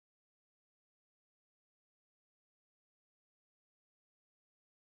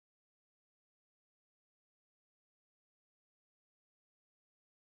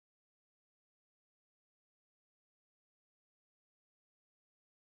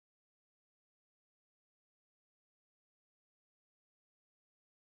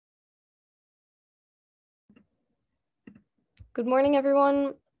Good morning,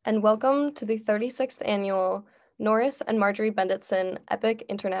 everyone, and welcome to the 36th Annual Norris and Marjorie Benditson EPIIC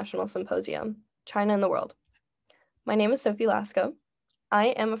International Symposium, China and the World. My name is Sofie Lasko. I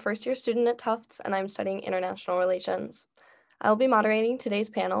am a first-year student at Tufts, and I'm studying international relations. I will be moderating today's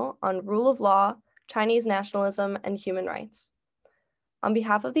panel on rule of law, Chinese nationalism, and human rights. On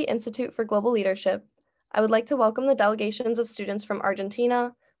behalf of the Institute for Global Leadership, I would like to welcome the delegations of students from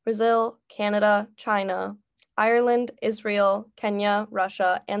Argentina, Brazil, Canada, China, Ireland, Israel, Kenya,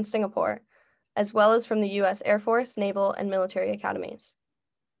 Russia, and Singapore, as well as from the US Air Force, Naval, and military academies.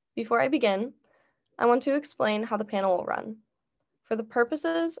 Before I begin, I want to explain how the panel will run. For the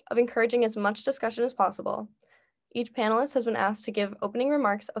purposes of encouraging as much discussion as possible, each panelist has been asked to give opening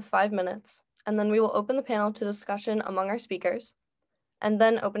remarks of 5 minutes, and then we will open the panel to discussion among our speakers, and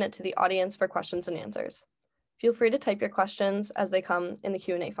then open it to the audience for questions and answers. Feel free to type your questions as they come in the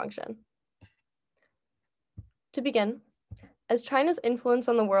Q&A function. To begin, as China's influence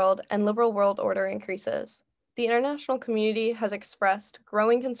on the world and liberal world order increases, the international community has expressed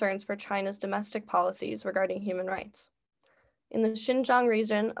growing concerns for China's domestic policies regarding human rights. In the Xinjiang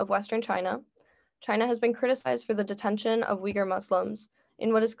region of Western China, China has been criticized for the detention of Uyghur Muslims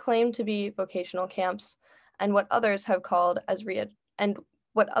in what is claimed to be vocational camps and what others have called as re-education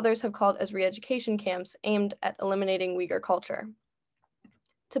camps aimed at eliminating Uyghur culture.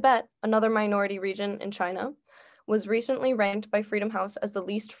 Tibet, another minority region in China, was recently ranked by Freedom House as the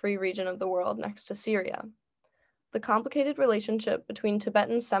least free region of the world next to Syria. The complicated relationship between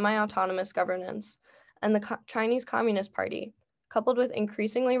Tibetan semi-autonomous governance and the Chinese Communist Party, coupled with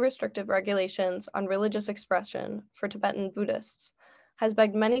increasingly restrictive regulations on religious expression for Tibetan Buddhists, has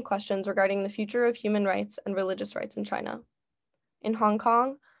begged many questions regarding the future of human rights and religious rights in China. In Hong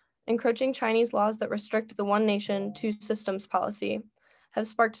Kong, encroaching Chinese laws that restrict the one nation, two systems policy have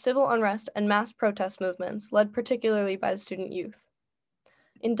sparked civil unrest and mass protest movements led particularly by the student youth.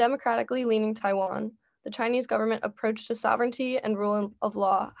 In democratically leaning Taiwan, the Chinese government approach to sovereignty and rule of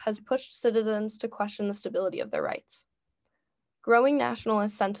law has pushed citizens to question the stability of their rights. Growing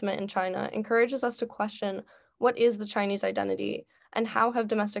nationalist sentiment in China encourages us to question what is the Chinese identity and how have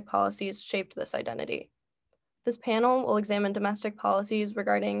domestic policies shaped this identity. This panel will examine domestic policies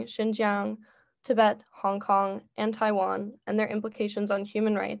regarding Xinjiang, Tibet, Hong Kong, and Taiwan, and their implications on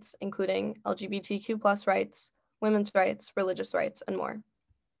human rights, including LGBTQ+ rights, women's rights, religious rights, and more.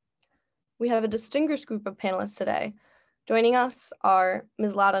 We have a distinguished group of panelists today. Joining us are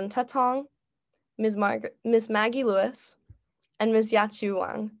Ms. Lhadon Tethong, Ms. Maggie Lewis, and Ms. Yaqiu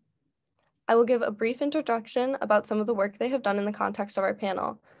Wang. I will give a brief introduction about some of the work they have done in the context of our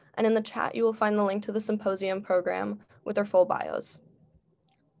panel, and in the chat you will find the link to the symposium program with their full bios.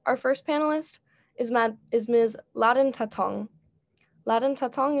 Our first panelist is Ms. Lhadon Tethong. Lhadon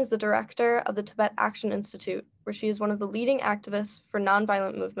Tethong is the director of the Tibetan Action Institute, where she is one of the leading activists for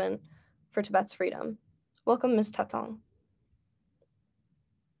nonviolent movement for Tibet's freedom. Welcome, Ms. Tethong.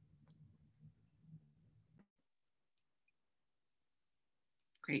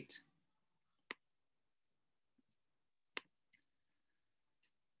 Great.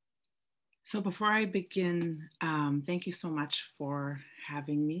 So before I begin, thank you so much for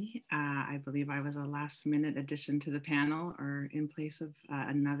having me. I believe I was a last minute addition to the panel or in place of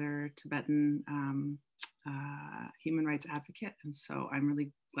another Tibetan human rights advocate. And so I'm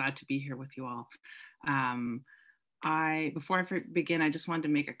really glad to be here with you all. Before I begin, I just wanted to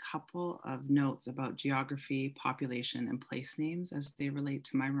make a couple of notes about geography, population, and place names as they relate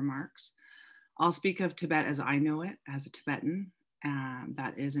to my remarks. I'll speak of Tibet as I know it, as a Tibetan.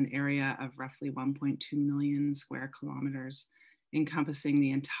 That is an area of roughly 1.2 million square kilometers, encompassing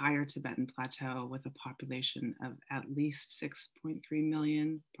the entire Tibetan plateau with a population of at least 6.3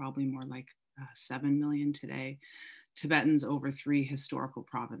 million, probably more like 7 million today, Tibetans over 3 historical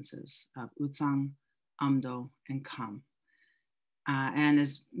provinces of Uzang, Amdo, and Kham. And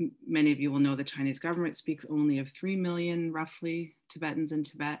as many of you will know, the Chinese government speaks only of 3 million, roughly, Tibetans in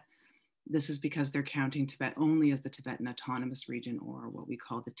Tibet. This is because they're counting Tibet only as the Tibetan Autonomous Region, or what we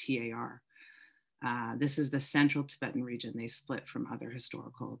call the TAR. This is the central Tibetan region. They split from other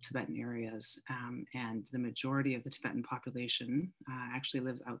historical Tibetan areas, and the majority of the Tibetan population actually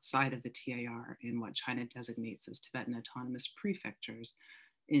lives outside of the TAR in what China designates as Tibetan Autonomous Prefectures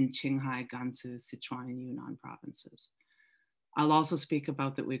in Qinghai, Gansu, Sichuan, and Yunnan provinces. I'll also speak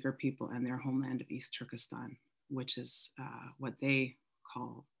about the Uyghur people and their homeland of East Turkestan, which is what they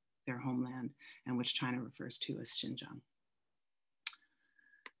call their homeland and which China refers to as Xinjiang.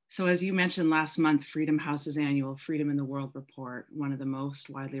 So as you mentioned last month, Freedom House's annual Freedom in the World report, one of the most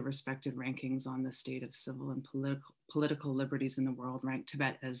widely respected rankings on the state of civil and political liberties in the world, ranked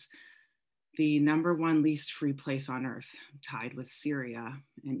Tibet as the #1 least free place on earth, tied with Syria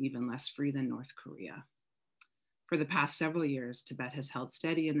and even less free than North Korea. For the past several years, Tibet has held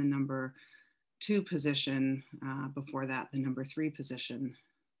steady in the #2 position, before that the #3 position,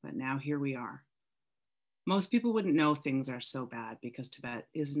 but now here we are. Most people wouldn't know things are so bad because Tibet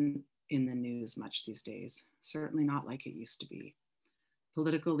isn't in the news much these days, certainly not like it used to be.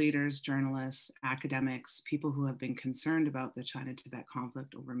 Political leaders, journalists, academics, people who have been concerned about the China-Tibet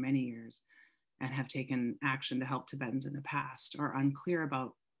conflict over many years and have taken action to help Tibetans in the past are unclear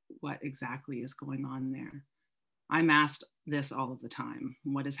about what exactly is going on there. I'm asked this all of the time.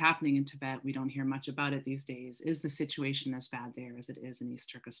 What is happening in Tibet? We don't hear much about it these days. Is the situation as bad there as it is in East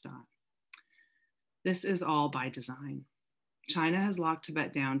Turkestan? This is all by design. China has locked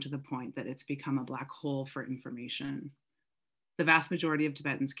Tibet down to the point that it's become a black hole for information. The vast majority of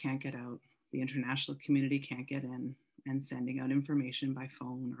Tibetans can't get out. The international community can't get in, and sending out information by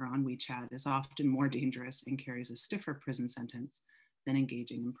phone or on WeChat is often more dangerous and carries a stiffer prison sentence than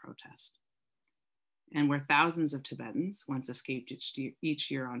engaging in protest. And where thousands of Tibetans once escaped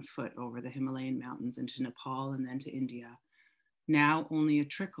each year on foot over the Himalayan mountains into Nepal and then to India, now only a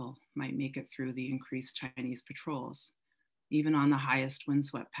trickle might make it through the increased Chinese patrols, even on the highest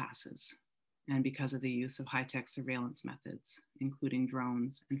windswept passes, and because of the use of high-tech surveillance methods, including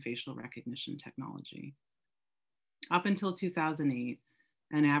drones and facial recognition technology. Up until 2008,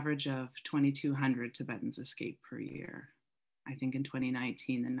 an average of 2,200 Tibetans escaped per year. I think in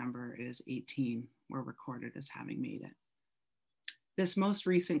 2019, the number is 18 were recorded as having made it. This most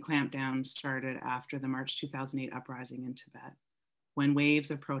recent clampdown started after the March 2008 uprising in Tibet, when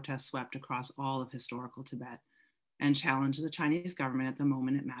waves of protests swept across all of historical Tibet and challenged the Chinese government at the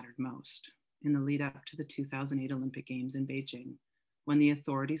moment it mattered most, in the lead up to the 2008 Olympic Games in Beijing, when the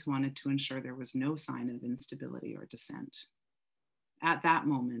authorities wanted to ensure there was no sign of instability or dissent. At that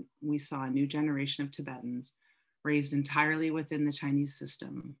moment, we saw a new generation of Tibetans raised entirely within the Chinese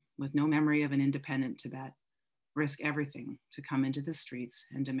system, with no memory of an independent Tibet, risk everything to come into the streets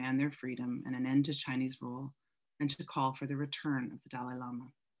and demand their freedom and an end to Chinese rule, and to call for the return of the Dalai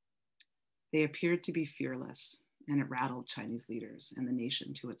Lama. They appeared to be fearless, and it rattled Chinese leaders and the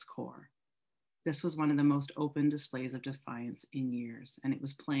nation to its core. This was one of the most open displays of defiance in years, and it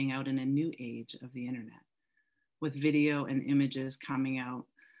was playing out in a new age of the internet, with video and images coming out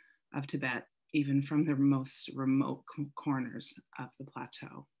of Tibet, even from the most remote corners of the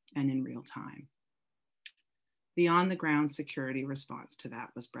plateau and in real time. The on-the-ground security response to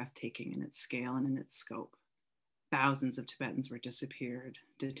that was breathtaking in its scale and in its scope. Thousands of Tibetans were disappeared,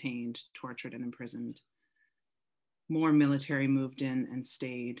 detained, tortured, and imprisoned. More military moved in and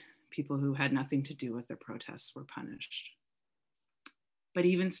stayed. People who had nothing to do with the protests were punished. But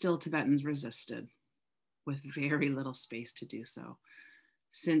even still, Tibetans resisted, with very little space to do so.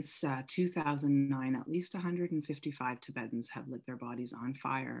 Since 2009, at least 155 Tibetans have lit their bodies on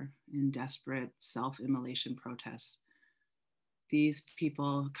fire in desperate self-immolation protests. These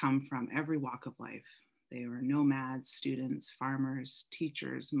people come from every walk of life. They were nomads, students, farmers,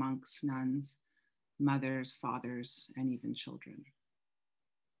 teachers, monks, nuns, mothers, fathers, and even children.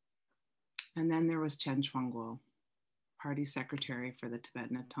 And then there was Chen Quanguo, party secretary for the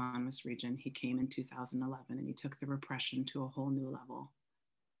Tibetan Autonomous Region. He came in 2011 and he took the repression to a whole new level.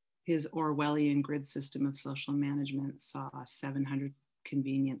 His Orwellian grid system of social management saw 700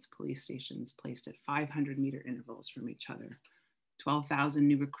 convenience police stations placed at 500-meter intervals from each other, 12,000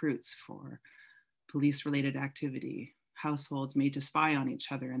 new recruits for police-related activity, households made to spy on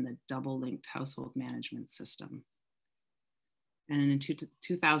each other in the double-linked household management system. And in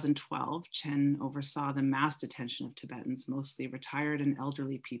 2012, Chen oversaw the mass detention of Tibetans, mostly retired and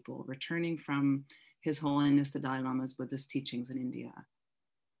elderly people, returning from His Holiness the Dalai Lama's Buddhist teachings in India.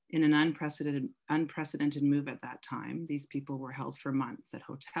 In an unprecedented move at that time, these people were held for months at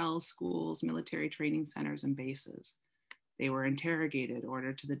hotels, schools, military training centers, and bases. They were interrogated,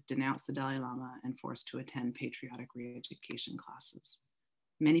 ordered to denounce the Dalai Lama, and forced to attend patriotic re-education classes.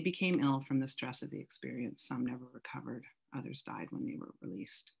 Many became ill from the stress of the experience. Some never recovered. Others died when they were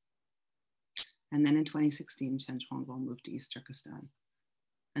released. And then in 2016, Chen Quanguo moved to East Turkestan.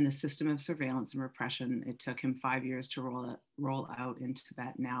 And the system of surveillance and repression, it took him 5 years to roll out in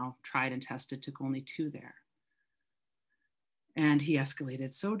Tibet, now tried and tested, took only 2 there. And he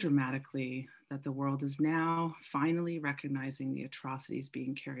escalated so dramatically that the world is now finally recognizing the atrocities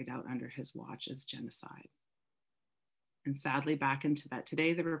being carried out under his watch as genocide. And sadly, back in Tibet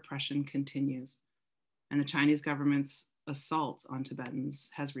today, the repression continues, and the Chinese government's assault on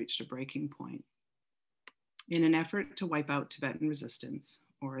Tibetans has reached a breaking point. In an effort to wipe out Tibetan resistance,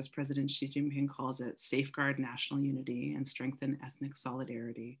 or as President Xi Jinping calls it, safeguard national unity and strengthen ethnic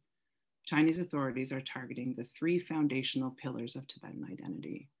solidarity, Chinese authorities are targeting the three foundational pillars of Tibetan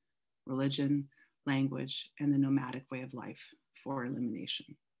identity: religion, language, and the nomadic way of life for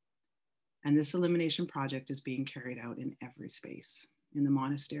elimination. And this elimination project is being carried out in every space: in the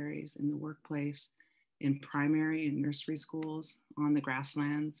monasteries, in the workplace, in primary and nursery schools, on the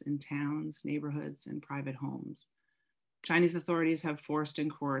grasslands, in towns, neighborhoods, and private homes. Chinese authorities have forced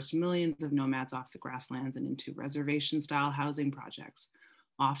and coerced millions of nomads off the grasslands and into reservation-style housing projects,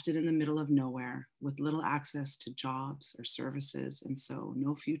 often in the middle of nowhere, with little access to jobs or services, and so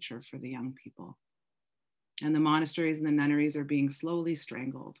no future for the young people. And the monasteries and the nunneries are being slowly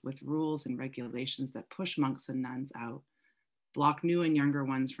strangled with rules and regulations that push monks and nuns out, block new and younger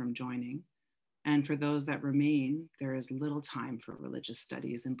ones from joining. And for those that remain, there is little time for religious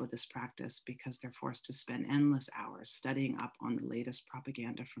studies and Buddhist practice because they're forced to spend endless hours studying up on the latest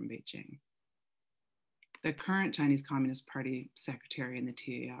propaganda from Beijing. The current Chinese Communist Party secretary in the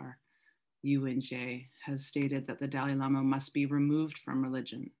TAR, Yu Wenjie, has stated that the Dalai Lama must be removed from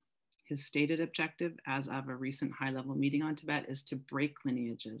religion. His stated objective, as of a recent high-level meeting on Tibet, is to break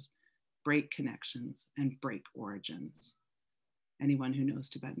lineages, break connections, and break origins. Anyone who knows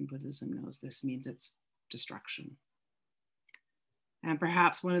Tibetan Buddhism knows this means its destruction. And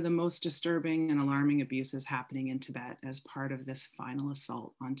perhaps one of the most disturbing and alarming abuses happening in Tibet as part of this final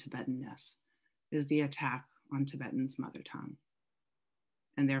assault on Tibetanness is the attack on Tibetan's mother tongue,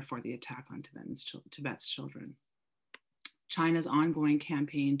 and therefore the attack on Tibet's children. China's ongoing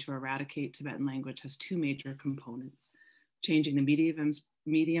campaign to eradicate Tibetan language has two major components: changing the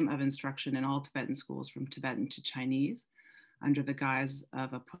medium of instruction in all Tibetan schools from Tibetan to Chinese under the guise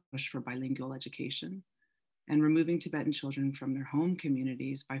of a push for bilingual education, and removing Tibetan children from their home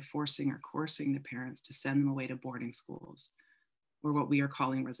communities by forcing or coercing the parents to send them away to boarding schools, or what we are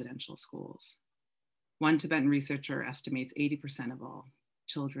calling residential schools. One Tibetan researcher estimates 80% of all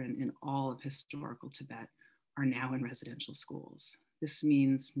children in all of historical Tibet are now in residential schools. This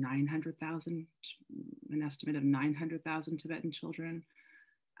means 900,000, an estimate of 900,000 Tibetan children,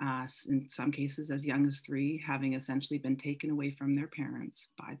 in some cases as young as 3, having essentially been taken away from their parents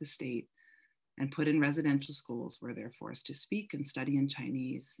by the state and put in residential schools where they're forced to speak and study in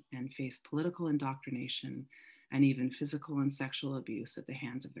Chinese and face political indoctrination and even physical and sexual abuse at the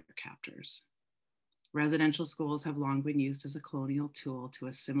hands of their captors. Residential schools have long been used as a colonial tool to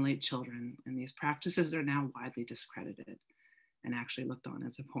assimilate children, and these practices are now widely discredited and actually looked on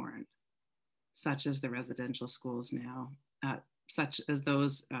as abhorrent, such as those residential schools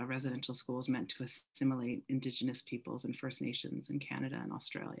meant to assimilate Indigenous peoples and First Nations in Canada and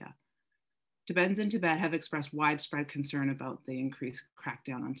Australia. Tibetans in Tibet have expressed widespread concern about the increased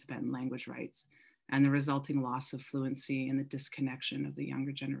crackdown on Tibetan language rights and the resulting loss of fluency and the disconnection of the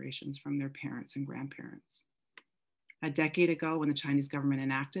younger generations from their parents and grandparents. A decade ago, when the Chinese government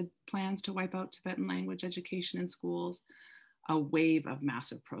enacted plans to wipe out Tibetan language education in schools, a wave of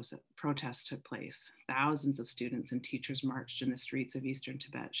massive protests took place. Thousands of students and teachers marched in the streets of Eastern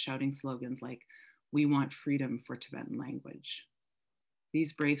Tibet, shouting slogans like, "We want freedom for Tibetan language."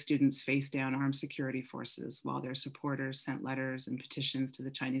 These brave students faced down armed security forces while their supporters sent letters and petitions to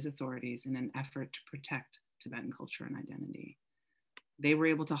the Chinese authorities in an effort to protect Tibetan culture and identity. They were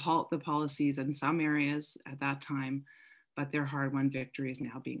able to halt the policies in some areas at that time, but their hard-won victory is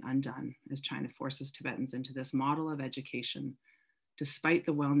now being undone as China forces Tibetans into this model of education, despite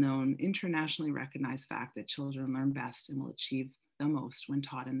the well-known, internationally recognized fact that children learn best and will achieve the most when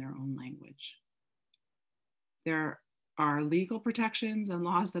taught in their own language. There are legal protections and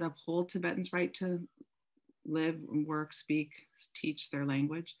laws that uphold Tibetans' right to live, work, speak, teach their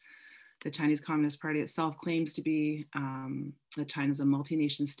language. The Chinese Communist Party itself claims to be that China is a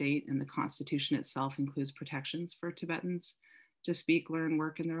multi-nation state, and the constitution itself includes protections for Tibetans to speak, learn,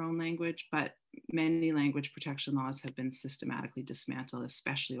 work in their own language, but many language protection laws have been systematically dismantled,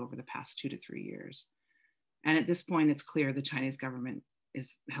 especially over the past 2 to 3 years. And at this point, it's clear the Chinese government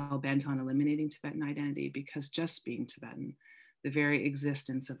is hell-bent on eliminating Tibetan identity because just being Tibetan, the very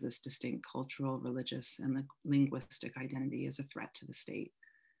existence of this distinct cultural, religious, and linguistic identity is a threat to the state.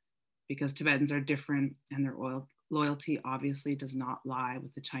 Because Tibetans are different and their loyalty obviously does not lie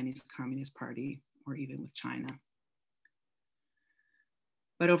with the Chinese Communist Party or even with China.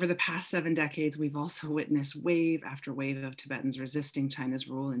 But over the past 7 decades, we've also witnessed wave after wave of Tibetans resisting China's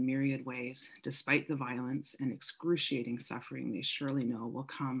rule in myriad ways, despite the violence and excruciating suffering they surely know will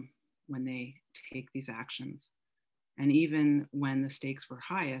come when they take these actions. And even when the stakes are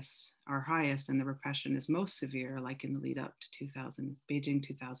highest and the repression is most severe, like in the lead up to Beijing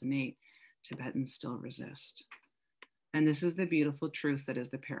 2008, Tibetans still resist. And this is the beautiful truth that is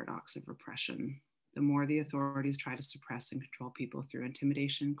the paradox of repression. The more the authorities try to suppress and control people through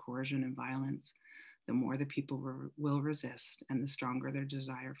intimidation, coercion, and violence, the more the people will resist, and the stronger their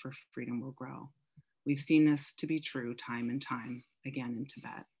desire for freedom will grow. We've seen this to be true time and time again in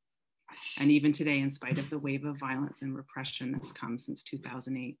Tibet. And even today, in spite of the wave of violence and repression that's come since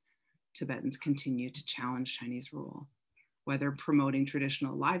 2008, Tibetans continue to challenge Chinese rule. Whether promoting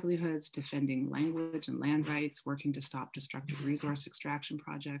traditional livelihoods, defending language and land rights, working to stop destructive resource extraction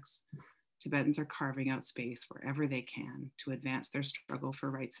projects, Tibetans are carving out space wherever they can to advance their struggle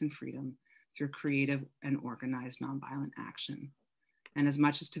for rights and freedom through creative and organized nonviolent action. And as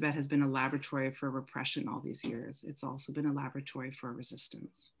much as Tibet has been a laboratory for repression all these years, it's also been a laboratory for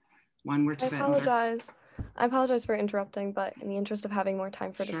resistance. One where Tibetans I apologize for interrupting, but in the interest of having more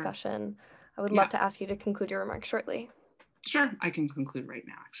time for discussion, I would love to ask you to conclude your remarks shortly. Sure, I can conclude right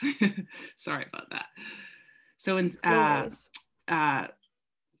now, actually. Sorry about that. So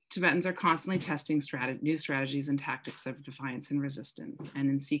Tibetans are constantly testing new strategies and tactics of defiance and resistance. And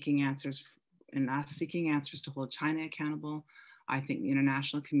in seeking answers to hold China accountable, I think the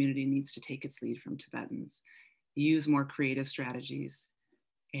international community needs to take its lead from Tibetans, use more creative strategies,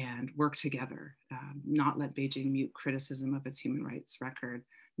 and work together, not let Beijing mute criticism of its human rights record,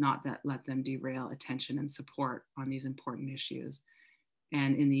 not let them derail attention and support on these important issues.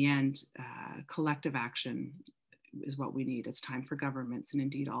 And in the end, collective action is what we need. It's time for governments, and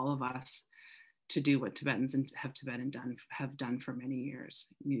indeed all of us, to do what Tibetans have done for many years,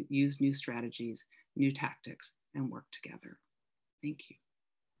 use new strategies, new tactics, and work together. Thank you.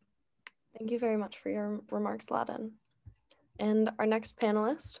 Thank you very much for your remarks, Lhadon. And our next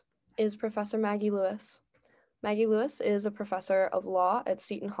panelist is Professor Maggie Lewis. Maggie Lewis is a professor of law at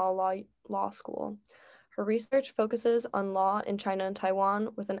Seton Hall Law School. Her research focuses on law in China and Taiwan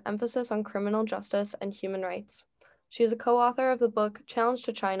with an emphasis on criminal justice and human rights. She is a co-author of the book Challenge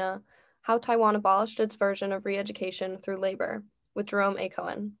to China: How Taiwan Abolished Its Version of Re-Education Through Labor with Jerome A.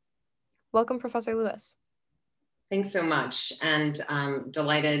 Cohen. Welcome, Professor Lewis. Thanks so much, and I'm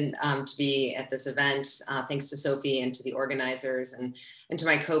delighted to be at this event. Thanks to Sofie and to the organizers and to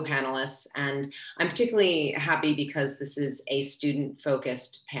my co-panelists. And I'm particularly happy because this is a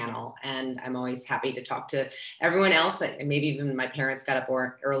student-focused panel, and I'm always happy to talk to everyone else. Maybe even my parents got up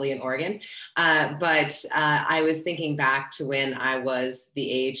early in Oregon. But I was thinking back to when I was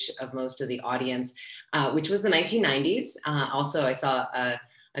the age of most of the audience, which was the 1990s. Also, I saw a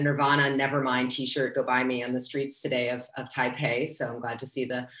Nirvana Nevermind t-shirt go by me on the streets today of Taipei. So I'm glad to see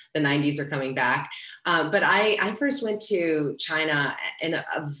the 90s are coming back. But I first went to China in a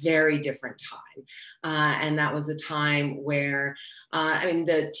very different time. And that was a time where,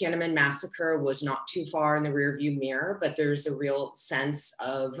 the Tiananmen massacre was not too far in the rearview mirror, but there's a real sense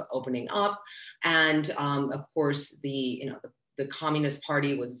of opening up. And of course, the Communist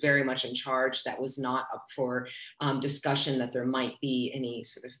Party was very much in charge. That was not up for discussion that there might be any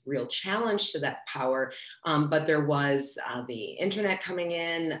sort of real challenge to that power. But there was the internet coming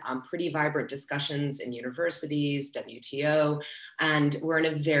in, pretty vibrant discussions in universities, WTO, and we're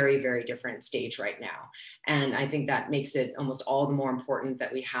in a very, very different stage right now. And I think that makes it almost all the more important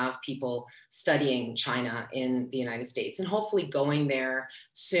that we have people studying China in the United States and hopefully going there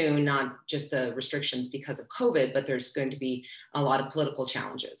soon, not just the restrictions because of COVID, but there's going to be a lot of political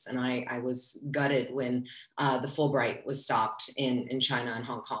challenges. And I was gutted when the Fulbright was stopped in China and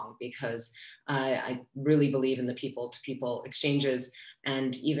Hong Kong, because I really believe in the people-to-people exchanges.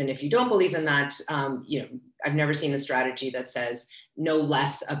 And even if you don't believe in that, I've never seen a strategy that says know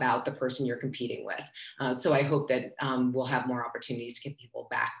less about the person you're competing with. So I hope that we'll have more opportunities to get people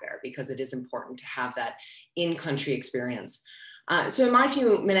back there, because it is important to have that in-country experience. So in my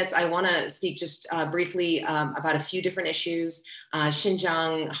few minutes, I want to speak just briefly about a few different issues,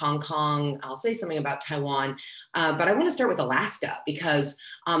 Xinjiang, Hong Kong. I'll say something about Taiwan, but I want to start with Alaska, because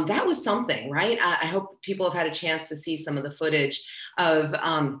that was something, right? I hope people have had a chance to see some of the footage of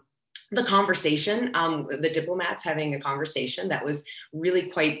the conversation, the diplomats having a conversation that was really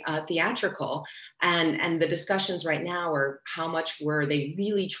quite theatrical. And the discussions right now are how much were they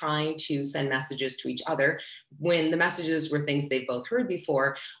really trying to send messages to each other when the messages were things they've both heard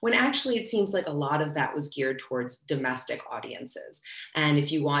before, when actually it seems like a lot of that was geared towards domestic audiences. And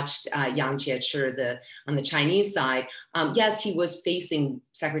if you watched Yang Jiechi on the Chinese side, yes, he was facing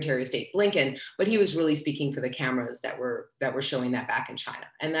Secretary of State Blinken, but he was really speaking for the cameras that were showing that back in China.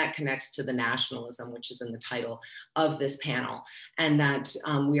 And that connects next to the nationalism, which is in the title of this panel, and that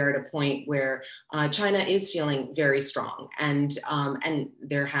we are at a point where China is feeling very strong, and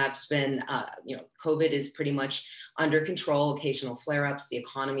there has been, COVID is pretty much under control, occasional flare-ups, the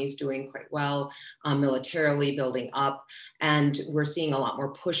economy is doing quite well, militarily building up, and we're seeing a lot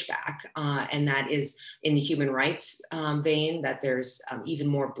more pushback, and that is in the human rights vein, that there's even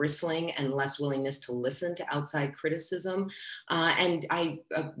more bristling and less willingness to listen to outside criticism. And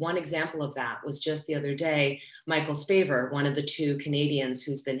one example of that was just the other day, Michael Spavor, one of the two Canadians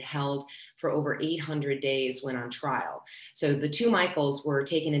who's been held for over 800 days when on trial. So the two Michaels were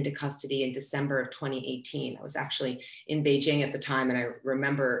taken into custody in December of 2018. I was actually in Beijing at the time, and I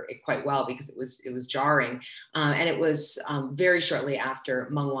remember it quite well because it was jarring. And it was very shortly after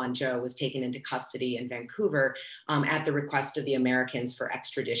Meng Wanzhou was taken into custody in Vancouver at the request of the Americans for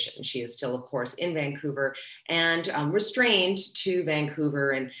extradition. She is still, of course, in Vancouver and restrained to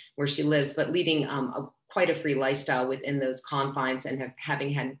Vancouver and where she lives, but leading quite a free lifestyle within those confines, and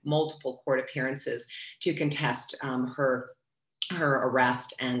having had multiple court appearances to contest her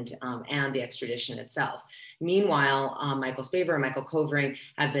arrest and the extradition itself. Meanwhile, Michael Spavor and Michael Kovring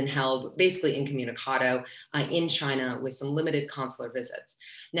have been held basically incommunicado in China with some limited consular visits.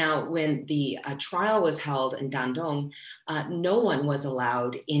 Now, when the trial was held in Dandong, no one was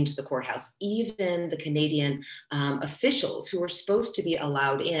allowed into the courthouse. Even the Canadian officials who were supposed to be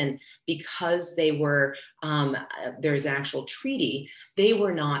allowed in because they were, there's an actual treaty, they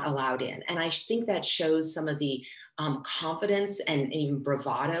were not allowed in. And I think that shows some of the confidence and even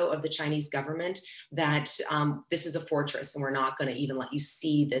bravado of the Chinese government that this is a fortress and we're not going to even let you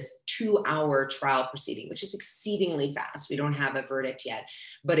see this 2-hour trial proceeding, which is exceedingly fast. We don't have a verdict yet,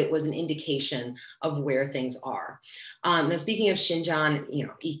 but it was an indication of where things are. Now, speaking of Xinjiang,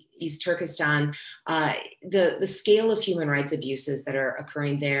 East Turkestan, the scale of human rights abuses that are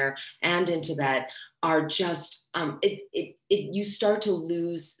occurring there and in Tibet are just, you start to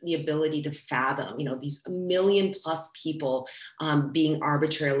lose the ability to fathom, these 1 million+ people being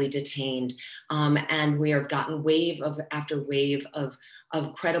arbitrarily detained. And we have gotten wave after wave of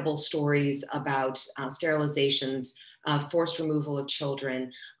credible stories about sterilizations, forced removal of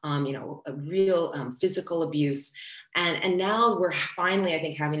children, a real physical abuse. And now we're finally, I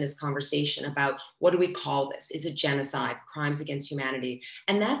think, having this conversation about what do we call this? Is it genocide, crimes against humanity?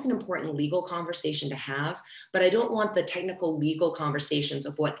 And that's an important legal conversation to have, but I don't want the technical legal conversations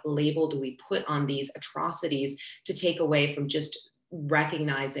of what label do we put on these atrocities to take away from just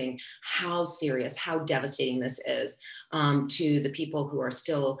recognizing how serious, how devastating this is to the people who are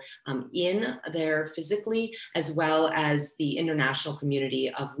still in there physically, as well as the international community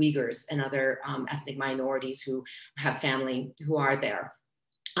of Uyghurs and other ethnic minorities who have family who are there.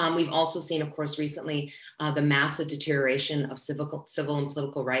 We've also seen, of course, recently the massive deterioration of civil and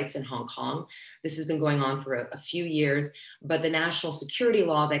political rights in Hong Kong. This has been going on for a few years, but the national security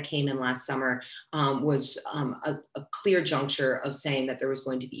law that came in last summer was a clear juncture of saying that there was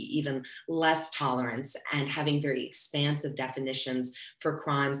going to be even less tolerance and having very expansive definitions for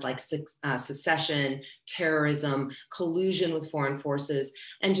crimes like secession, terrorism, collusion with foreign forces.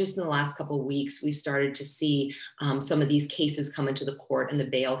 And just in the last couple of weeks, we've started to see some of these cases come into the court and the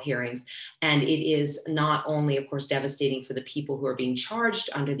bail hearings. And it is not only, of course, devastating for the people who are being charged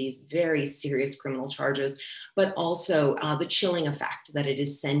under these very serious criminal charges, but also the chilling effect that it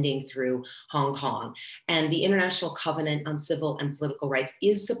is sending through Hong Kong. And the International Covenant on Civil and Political Rights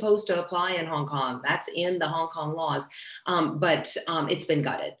is supposed to apply in Hong Kong. That's in the Hong Kong laws, but it's been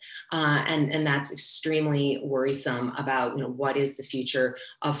gutted. And that's extremely worrisome about what is the future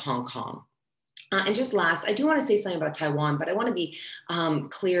of Hong Kong. And just last, I do want to say something about Taiwan, but I want to be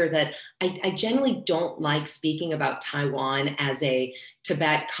clear that I generally don't like speaking about Taiwan as a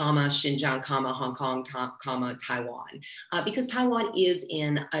Tibet, Xinjiang, Hong Kong, Taiwan, because Taiwan is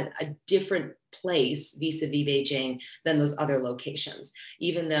in a different place vis-a-vis Beijing than those other locations,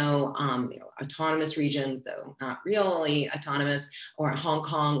 even though autonomous regions, though not really autonomous, or Hong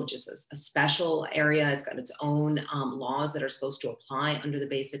Kong, which is a special area, it's got its own laws that are supposed to apply under the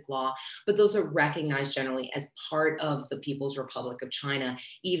Basic Law, but those are recognized generally as part of the People's Republic of China,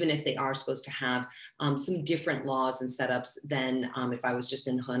 even if they are supposed to have some different laws and setups than if I was just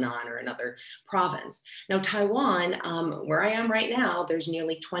in Henan or another province. Now, Taiwan, where I am right now, there's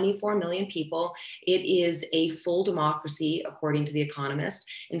nearly 24 million people. example. It is a full democracy, according to The Economist.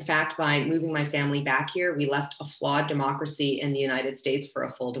 In fact, by moving my family back here, we left a flawed democracy in the United States for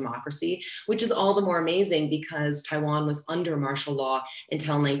a full democracy, which is all the more amazing because Taiwan was under martial law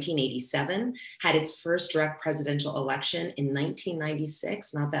until 1987, had its first direct presidential election in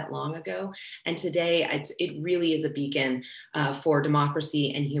 1996, not that long ago. And today it really is a beacon for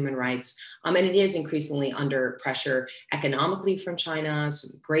democracy and human rights. And it is increasingly under pressure economically from China,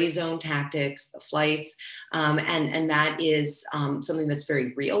 some gray zone tactics, the flights, and that is something that's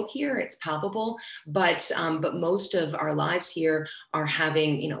very real here. It's palpable, but most of our lives here are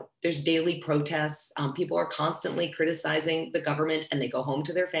having, there's daily protests. People are constantly criticizing the government, and they go home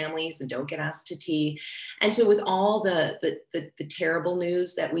to their families and don't get asked to tea. And so with all the terrible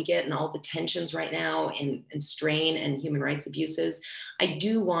news that we get and all the tensions right now and strain and human rights abuses, I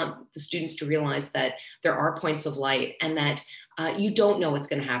do want the students to realize that there are points of light and that you don't know what's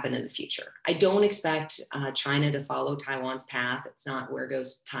going to happen in the future. I don't expect China to follow Taiwan's path. It's not where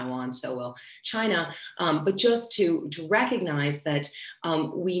goes Taiwan, so will China. But just to recognize that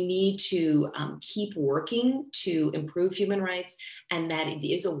we need to keep working to improve human rights, and that it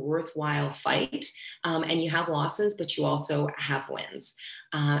is a worthwhile fight. And you have losses, but you also have wins.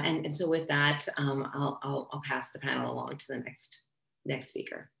 And so with that, I'll pass the panel along to the next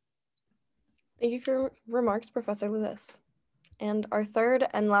speaker. Thank you for your remarks, Professor Lewis. And our third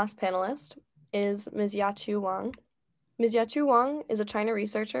and last panelist is Ms. Yaqiu Wang. Ms. Yaqiu Wang is a China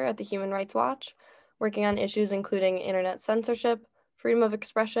researcher at the Human Rights Watch, working on issues including internet censorship, freedom of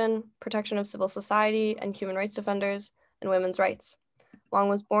expression, protection of civil society and human rights defenders, and women's rights. Wang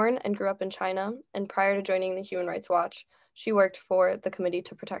was born and grew up in China, and prior to joining the Human Rights Watch, she worked for the Committee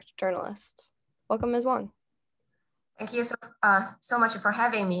to Protect Journalists. Welcome, Ms. Wang. Thank you so much for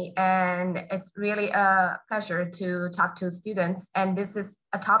having me, and it's really a pleasure to talk to students. And this is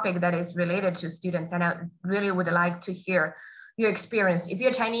a topic that is related to students, and I really would like to hear your experience. If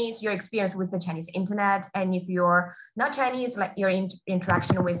you're Chinese, your experience with the Chinese internet, and if you're not Chinese, like your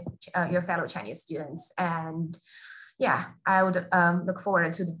interaction with your fellow Chinese students. And yeah, I would look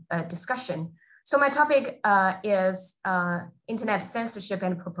forward to the discussion. So my topic is internet censorship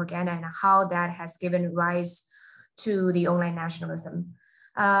and propaganda, and how that has given rise to the online nationalism.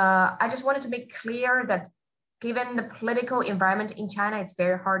 I just wanted to make clear that given the political environment in China, it's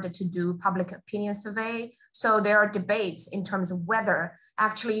very hard to do public opinion survey. So there are debates in terms of whether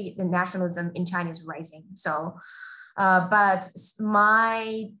actually the nationalism in China is rising. So, but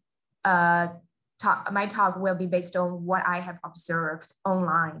my talk will be based on what I have observed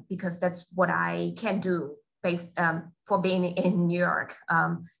online, because that's what I can do based for being in New York.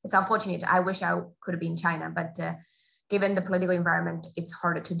 It's unfortunate. I wish I could be in China, but given the political environment, it's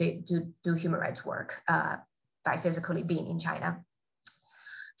harder to do human rights work by physically being in China.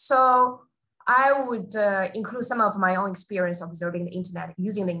 So I would include some of my own experience observing the internet,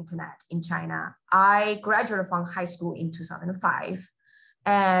 using the internet in China. I graduated from high school in 2005.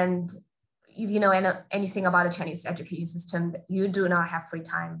 And if you know anything about the Chinese education system, you do not have free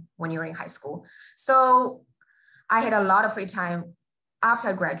time when you're in high school. So I had a lot of free time after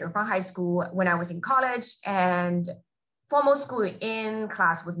I graduated from high school, when I was in college, and formal school in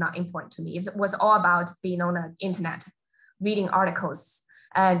class was not important to me. It was all about being on the internet, reading articles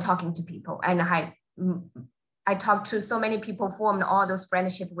and talking to people. And I talked to so many people, formed all those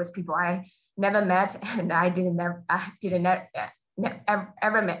friendships with people I never met, and I didn't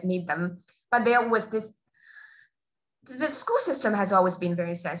ever meet them. But there was this, the school system has always been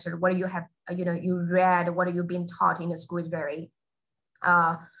very censored. What you have, you read, what you've been taught in the school is very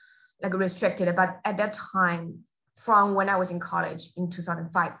like restricted. But at that time, from when I was in college in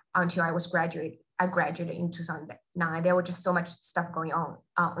 2005 until I graduated in 2009, there was just so much stuff going on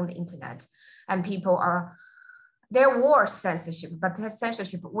the internet, and there was censorship, but the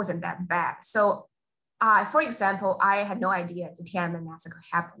censorship wasn't that bad. So for example, I had no idea the Tiananmen massacre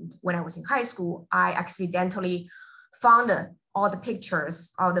happened when I was in high school. I accidentally found all the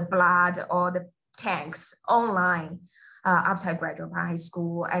pictures of the blood or the tanks online after I graduated from high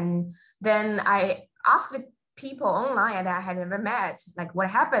school. And then I asked the people online that I had never met, like what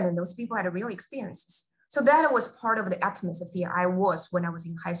happened, and those people had real experiences. So that was part of the atmosphere I was when I was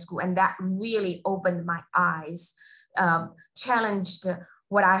in high school. And that really opened my eyes, challenged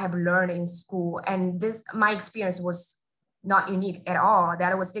what I have learned in school. And my experience was not unique at all.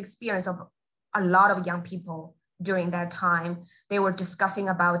 That was the experience of a lot of young people during that time. They were discussing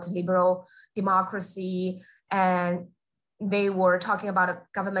about liberal democracy, and they were talking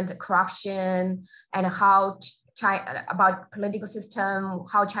about government corruption and how China, about political system,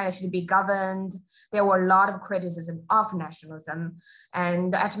 how China should be governed. There were a lot of criticism of nationalism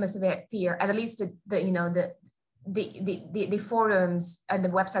and the atmosphere. At least the forums and the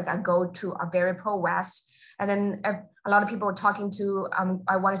websites I go to are very pro-West. And then a lot of people were talking to,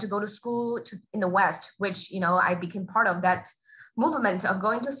 I wanted to go to school in the West, which, I became part of that movement of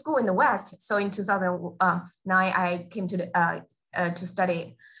going to school in the West. So in 2009, I came to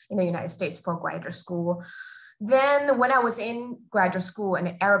study in the United States for graduate school. Then when I was in graduate school and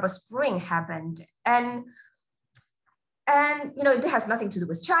the Arab Spring happened, and it has nothing to do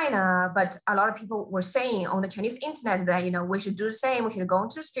with China, but a lot of people were saying on the Chinese internet that, we should do the same, we should go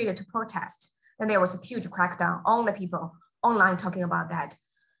into the street to protest. Then there was a huge crackdown on the people online talking about that.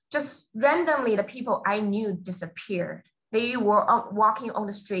 Just randomly, the people I knew disappeared. They were walking on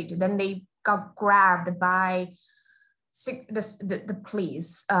the street, then they got grabbed by the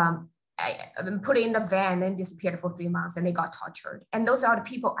police, put in the van and disappeared for 3 months, and they got tortured. And those are the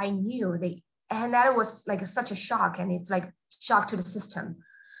people I knew. And that was like such a shock, and it's like shock to the system.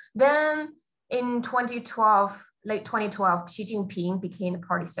 Then in 2012, late 2012, Xi Jinping became the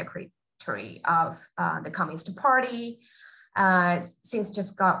party secretary of the Communist Party. Things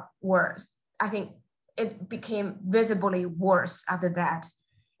just got worse. I think it became visibly worse after that.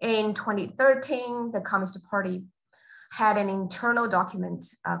 In 2013, the Communist Party had an internal document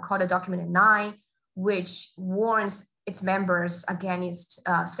called Document 9, which warns its members against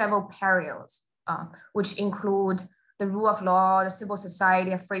several perils, which include the rule of law, the civil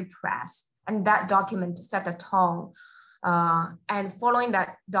society, a free press. And that document set the tone. And following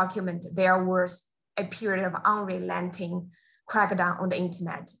that document, there was a period of unrelenting crackdown on the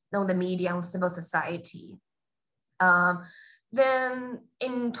internet, on the media, on civil society. Then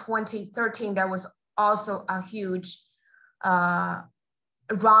in 2013, there was also a huge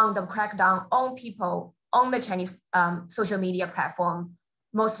round of crackdown on people on the Chinese social media platform,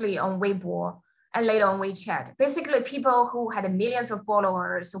 mostly on Weibo and later on WeChat. Basically, people who had millions of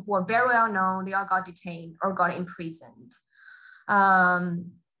followers, who were very well known, they all got detained or got imprisoned.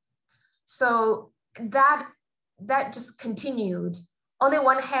 So that just continued. On the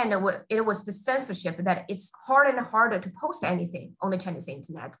one hand, it was the censorship that it's harder and harder to post anything on the Chinese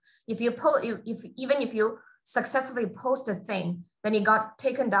internet. Even if you successfully post a thing, then it got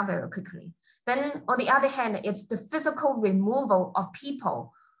taken down very quickly. Then on the other hand, it's the physical removal of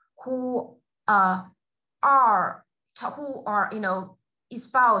people who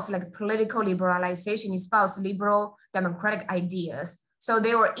espouse like political liberalization, espouse liberal democratic ideas. So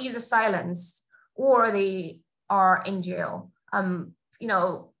they were either silenced or they are in jail.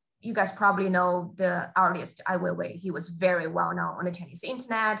 You guys probably know the artist Ai Weiwei. He was very well known on the Chinese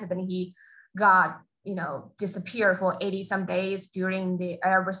internet. Then he got disappeared for 80 some days during the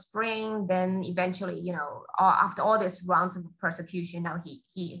Arab Spring. Then eventually, after all these rounds of persecution, now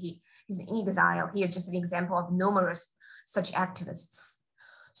he's in exile. He is just an example of numerous such activists.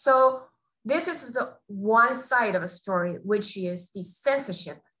 So this is the one side of a story, which is the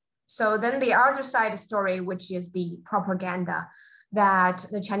censorship. So then the other side of the story, which is the propaganda, that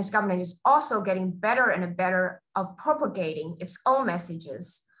the Chinese government is also getting better and better of propagating its own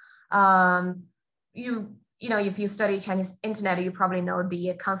messages. If you study Chinese internet, you probably know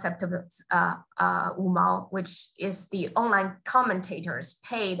the concept of Wumao, which is the online commentators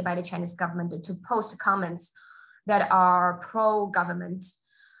paid by the Chinese government to post comments that are pro-government.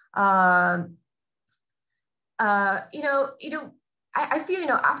 I feel,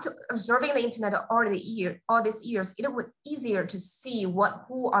 after observing the internet all these years, it was easier to see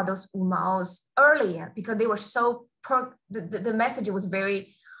who are those Wumaos earlier, because they were so, the message was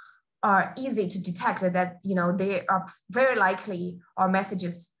very easy to detect that, they are very likely are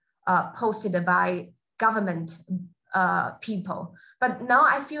messages posted by government people. But now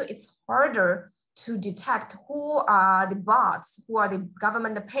I feel it's harder to detect who are the bots, who are the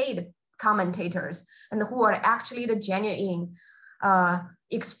government paid commentators, and who are actually the genuine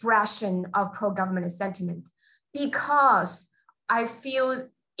expression of pro-government sentiment. Because I feel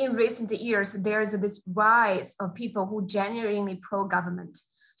in recent years, there's this rise of people who genuinely pro-government.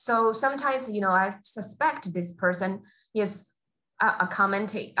 So sometimes, I suspect this person is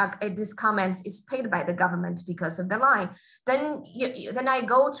this comment is paid by the government because of the line. Then I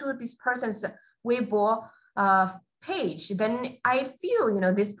go to this person's Weibo page, then I feel,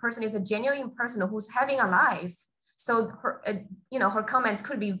 this person is a genuine person who's having a life. So her comments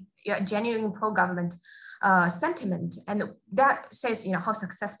could be a genuine pro-government sentiment. And that says, how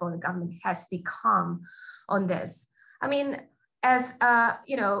successful the government has become on this. I mean, as a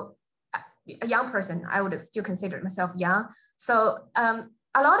young person, I would still consider myself young. So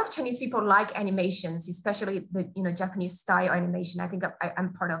a lot of Chinese people like animations, especially the Japanese style animation. I think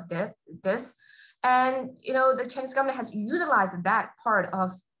I'm part of this. And the Chinese government has utilized that part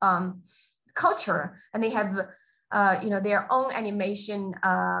of culture, and they have their own animation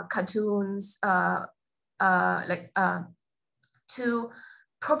cartoons to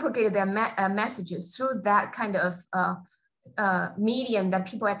propagate their messages through that kind of medium that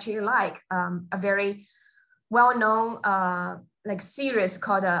people actually like. A very well-known series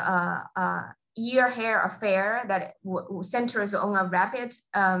called Year Hair Affair that centers on a rabbit,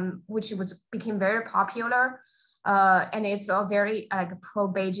 which became very popular. And it's a very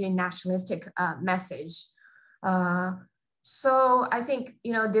pro-Beijing nationalistic message. So I think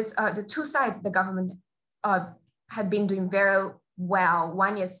the two sides of the government have been doing very well.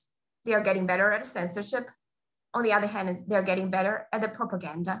 One is they are getting better at censorship. On the other hand, they're getting better at the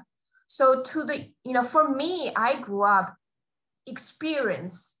propaganda. So for me, I grew up,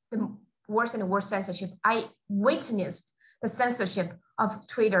 experienced the worse and worse censorship. I witnessed the censorship of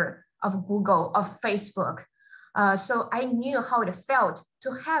Twitter, of Google, of Facebook. So I knew how it felt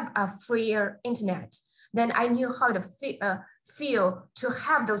to have a freer internet. Then I knew how to feel to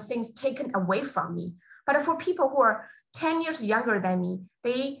have those things taken away from me. But for people who are 10 years younger than me,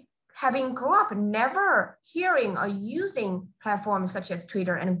 they having grown up never hearing or using platforms such as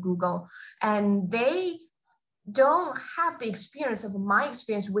Twitter and Google, and they don't have the experience of my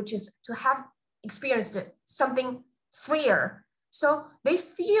experience, which is to have experienced something freer. So they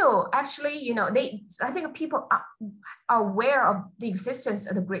feel actually, I think people are aware of the existence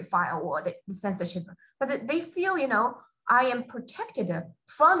of the Great Firewall, the censorship, but they feel, I am protected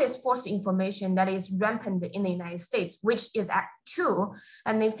from this false information that is rampant in the United States, which is true.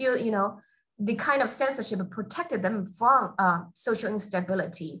 And they feel, the kind of censorship protected them from social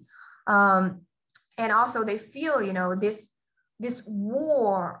instability. And also they feel, this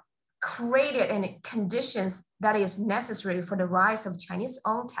war created and conditions that is necessary for the rise of Chinese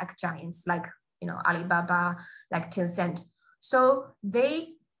owned tech giants like, Alibaba, like Tencent. So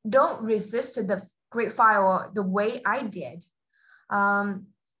they don't resist the Great Firewall the way I did.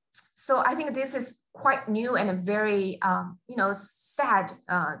 So I think this is quite new and very, sad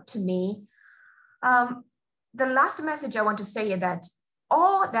to me. The last message I want to say is that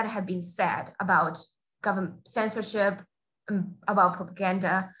all that have been said about government censorship, about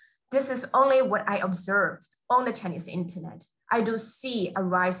propaganda, this is only what I observed on the Chinese internet. I do see a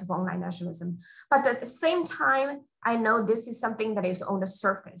rise of online nationalism, but at the same time, I know this is something that is on the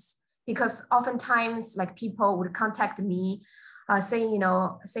surface, because oftentimes people would contact me saying,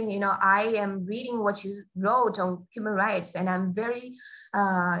 I am reading what you wrote on human rights, and I'm very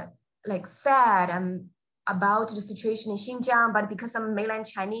sad about the situation in Xinjiang, but because I'm mainland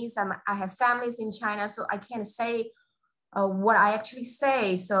Chinese, I have families in China, so I can't say what I actually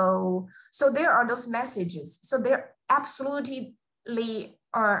say. So there are those messages. So there absolutely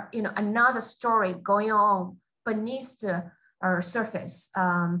are, another story going on beneath the surface.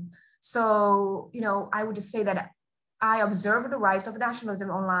 So, I would say that I observe the rise of nationalism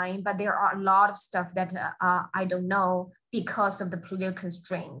online, but there are a lot of stuff that I don't know because of the political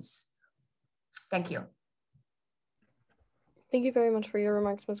constraints. Thank you. Thank you very much for your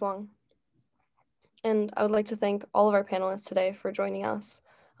remarks, Ms. Wang. And I would like to thank all of our panelists today for joining us.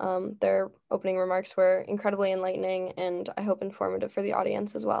 Their opening remarks were incredibly enlightening and I hope informative for the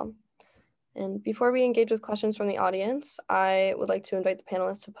audience as well. And before we engage with questions from the audience, I would like to invite the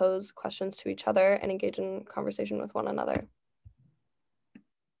panelists to pose questions to each other and engage in conversation with one another.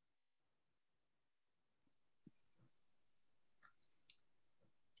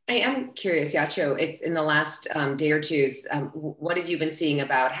 I am curious, Yaqiu, if in the last day or two, what have you been seeing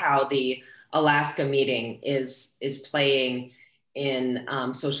about how the Alaska meeting is playing in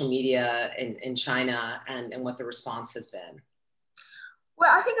social media in China and what the response has been? Well,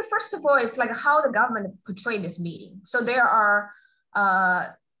 I think first of all, it's how the government portrayed this meeting. So there are,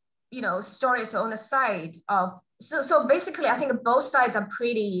 stories on the side of, so basically, I think both sides are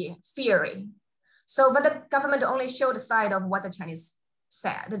pretty fiery. So, but the government only showed the side of what the Chinese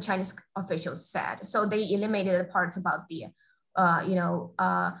said, the Chinese officials said. So they eliminated the parts about the,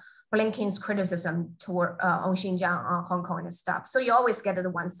 Blinken's criticism toward on Xinjiang, Hong Kong and stuff. So you always get to the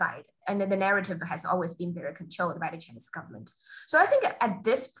one side, and then the narrative has always been very controlled by the Chinese government. So I think at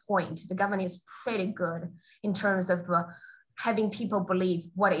this point, the government is pretty good in terms of having people believe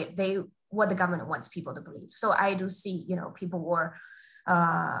what the government wants people to believe. So I do see, people were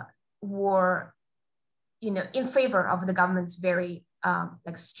in favor of the government's very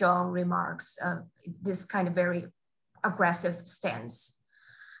strong remarks, this kind of very aggressive stance.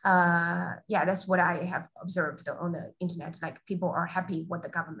 Yeah, that's what I have observed on the internet. Like people are happy what the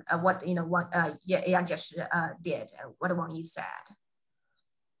government, what Yang did, what Wang Yi said.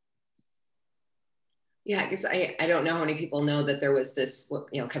 Yeah, I guess I don't know how many people know that there was this,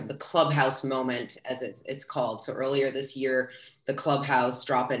 kind of the Clubhouse moment, as it's called. So earlier this year, the Clubhouse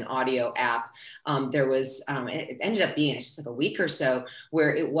drop-in audio app, there was, it ended up being just like a week or so,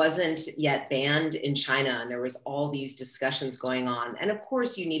 where it wasn't yet banned in China, and there was all these discussions going on. And of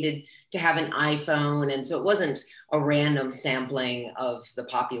course, you needed to have an iPhone, and so it wasn't a random sampling of the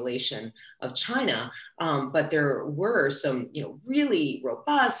population of China, but there were some, really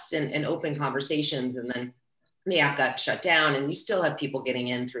robust and open conversations. And then the app got shut down, and you still have people getting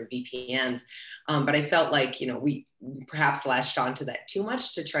in through VPNs. But I felt like, we perhaps latched onto that too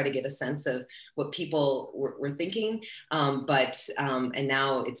much to try to get a sense of what people were thinking. And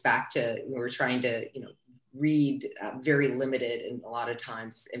now it's back to, we're trying to, read very limited and a lot of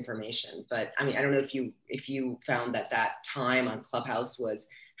times information. But I mean, I don't know if you found that time on Clubhouse was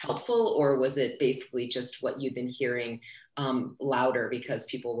helpful, or was it basically just what you've been hearing louder because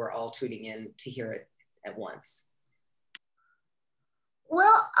people were all tuning in to hear it at once?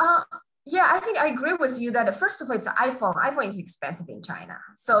 Well, yeah, I think I agree with you that first of all, it's an iPhone. iPhone is expensive in China.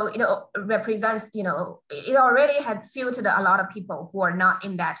 So, represents, it already had filtered a lot of people who are not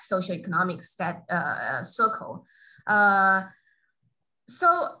in that socioeconomic circle. So,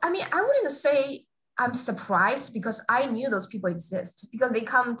 I mean, I wouldn't say I'm surprised, because I knew those people exist, because they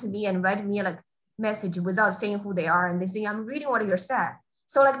come to me and write me like message without saying who they are. And they say, I'm reading what you said.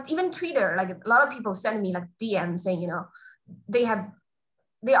 So like even Twitter, like a lot of people send me like DM saying,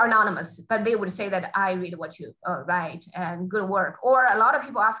 they are anonymous, but they would say that I read what you write and good work. Or a lot of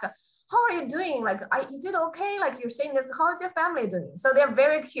people ask, how are you doing? Like, is it okay? Like you're saying this, how is your family doing? So they're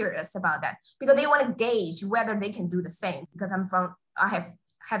very curious about that, because they want to gauge whether they can do the same, because I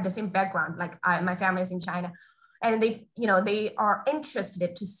have the same background. Like my family is in China, and they are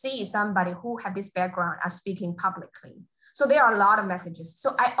interested to see somebody who have this background as speaking publicly. So there are a lot of messages.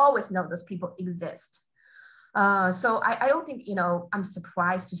 So I always know those people exist. So I don't think, I'm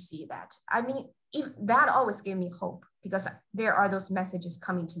surprised to see that. I mean, if that always gave me hope, because there are those messages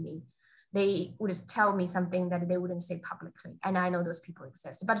coming to me. They would just tell me something that they wouldn't say publicly. And I know those people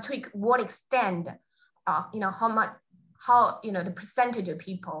exist. But to what extent, how the percentage of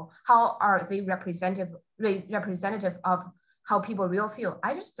people, how are they representative of how people really feel?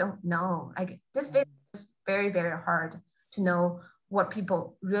 I just don't know. Like this day is very, very hard to know what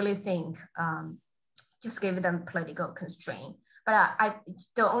people really think. Just give them political constraint. But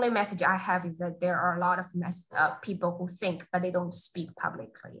the only message I have is that there are a lot of people who think, but they don't speak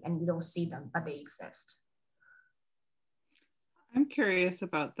publicly, and you don't see them, but they exist. I'm curious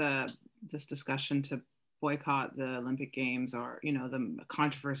about this discussion to boycott the Olympic Games, or the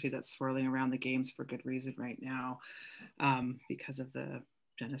controversy that's swirling around the games for good reason right now, because of the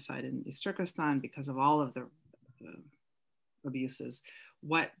genocide in East Turkestan, because of all of the abuses.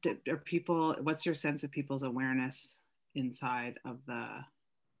 What's your sense of people's awareness inside of the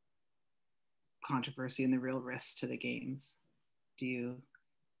controversy and the real risks to the games?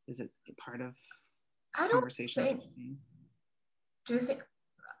 Is it part of conversations? Do you think?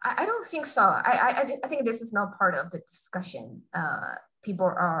 I don't think so. I think this is not part of the discussion. People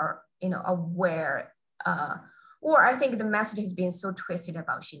are aware, or I think the message has been so twisted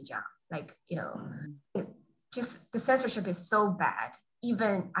about Xinjiang. Like just the censorship is so bad.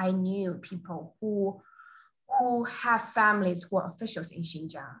 Even I knew people who have families who are officials in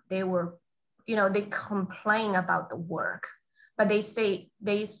Xinjiang. They were, they complain about the work, but they think,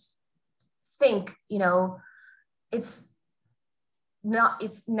 it's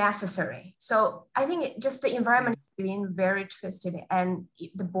necessary. So I think just the environment is being very twisted, and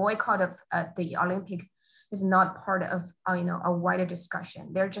the boycott of the Olympic is not part of a wider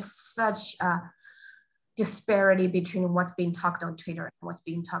discussion. There's just such a disparity between what's being talked on Twitter and what's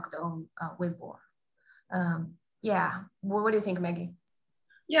being talked on Weibo. Yeah, what do you think, Maggie?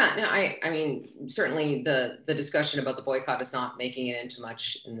 Yeah, no, I mean, certainly the discussion about the boycott is not making it into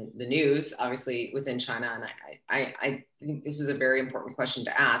much in the news, obviously within China. And I think this is a very important question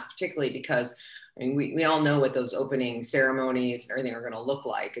to ask, particularly because we all know what those opening ceremonies and everything are going to look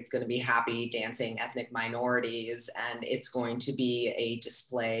like. It's going to be happy dancing ethnic minorities, and it's going to be a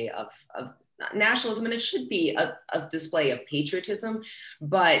display of nationalism, and it should be a display of patriotism,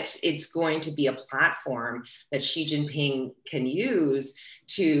 but it's going to be a platform that Xi Jinping can use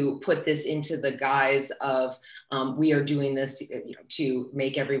to put this into the guise of we are doing this to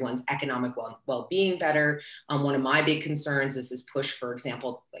make everyone's economic well-being better. One of my big concerns is this push, for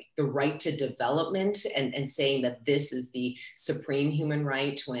example, like the right to development, and saying that this is the supreme human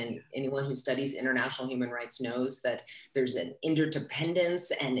right, when anyone who studies international human rights knows that there's an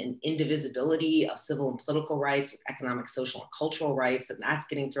interdependence and an indivisibility of civil and political rights, with economic, social, and cultural rights, and that's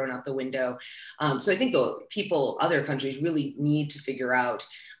getting thrown out the window. So I think other countries really need to figure out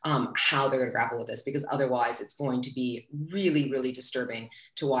how they're going to grapple with this, because otherwise it's going to be really, really disturbing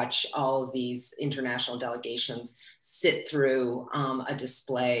to watch all of these international delegations sit through a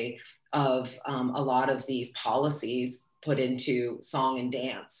display of a lot of these policies put into song and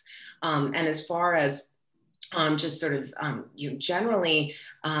dance. And as far as just sort of generally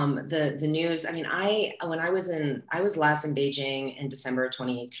the news. I mean, I was last in Beijing in December of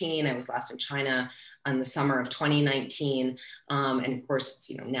 2018. I was last in China in the summer of 2019, and of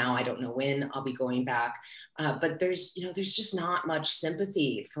course, now I don't know when I'll be going back. But there's just not much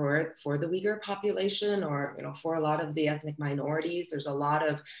sympathy for the Uyghur population, or for a lot of the ethnic minorities. There's a lot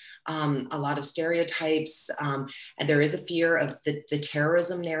of stereotypes, and there is a fear of the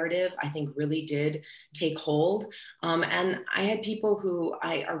terrorism narrative. I think really did take hold. And I had people who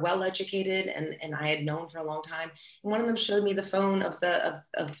are well educated and I had known for a long time. And one of them showed me the phone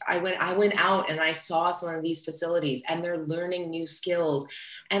I went out and I saw some of these facilities, and they're learning new skills.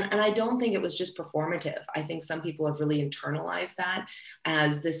 And I don't think it was just performative. I think some people have really internalized that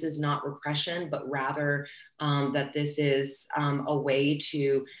as this is not repression, but rather that this is a way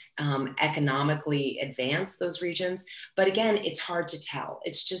to economically advance those regions. But again, it's hard to tell.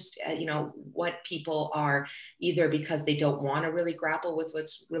 It's just, what people are, either because they don't want to really grapple with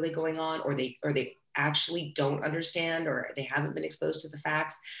what's really going on, or they actually don't understand, or they haven't been exposed to the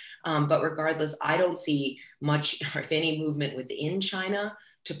facts. But regardless, I don't see much, or if any, movement within China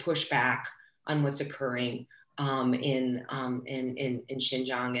to push back on what's occurring in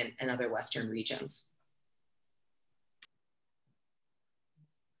Xinjiang and other Western regions.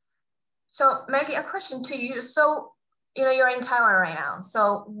 So Maggie, a question to you. So, you're in Taiwan right now.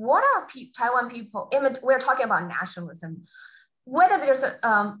 So what are Taiwan people, we're talking about nationalism, whether there's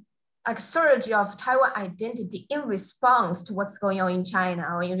a surge of Taiwan identity in response to what's going on in China,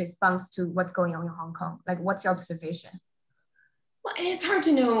 or in response to what's going on in Hong Kong? Like, what's your observation? Well, and it's hard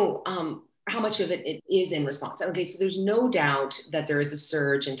to know how much of it is in response. Okay, so there's no doubt that there is a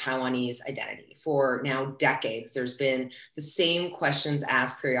surge in Taiwanese identity. For now decades, there's been the same questions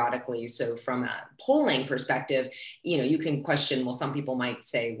asked periodically. So from a polling perspective, you can question, well, some people might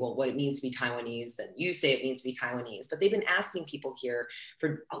say, well, what it means to be Taiwanese, then you say it means to be Taiwanese. But they've been asking people here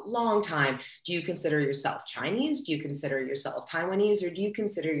for a long time, do you consider yourself Chinese? Do you consider yourself Taiwanese? Or do you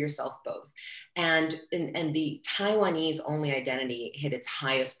consider yourself both? And the Taiwanese only identity hit its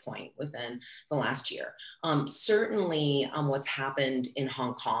highest point within the last year. Certainly what's happened in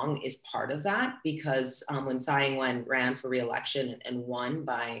Hong Kong is part of that, because when Tsai Ing-wen ran for re-election and won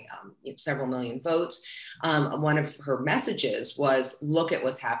by several million votes, one of her messages was, look at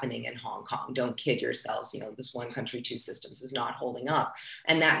what's happening in Hong Kong. Don't kid yourselves. This one country, two systems is not holding up.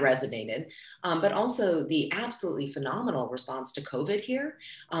 And that resonated. But also the absolutely phenomenal response to COVID here.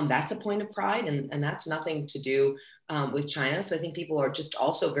 That's a point of pride, and that's nothing to do with China. So I think people are just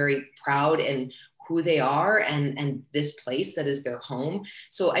also very proud in who they are and this place that is their home.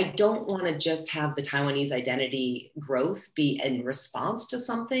 So I don't want to just have the Taiwanese identity growth be in response to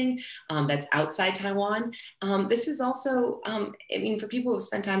something that's outside Taiwan. This is also, for people who have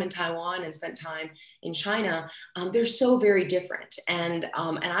spent time in Taiwan and spent time in China, they're so very different. And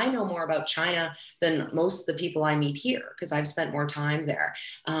I know more about China than most of the people I meet here, because I've spent more time there.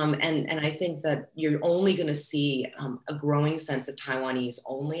 And I think that you're only going to see a growing sense of Taiwanese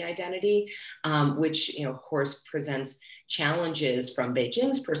only identity, which, of course, presents challenges from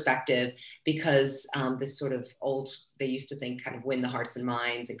Beijing's perspective, because this sort of they used to think kind of win the hearts and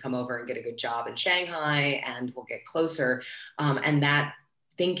minds and come over and get a good job in Shanghai and we'll get closer. And that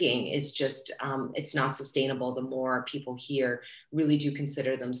thinking is just, it's not sustainable. The more people here really do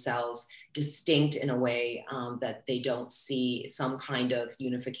consider themselves distinct in a way that they don't see some kind of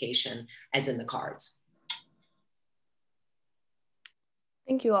unification as in the cards.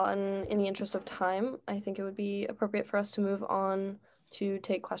 Thank you all. And in the interest of time, I think it would be appropriate for us to move on to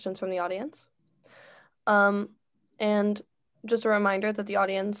take questions from the audience. And just a reminder that the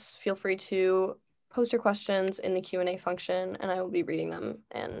audience, feel free to post your questions in the Q&A function, and I will be reading them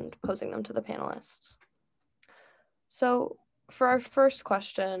and posing them to the panelists. So for our first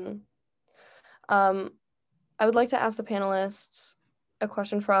question, I would like to ask the panelists a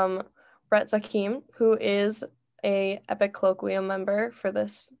question from Brett Zakim, who is a EPIIC Colloquium member for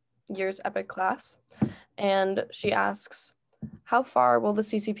this year's EPIIC class. And she asks, how far will the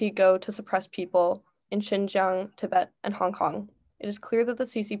CCP go to suppress people in Xinjiang, Tibet, and Hong Kong? It is clear that the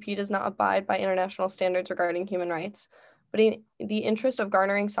CCP does not abide by international standards regarding human rights, but in the interest of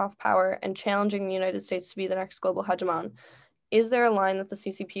garnering soft power and challenging the United States to be the next global hegemon, is there a line that the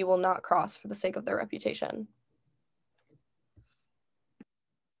CCP will not cross for the sake of their reputation?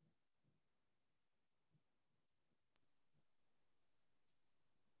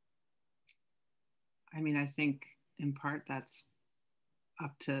 I mean, I think in part that's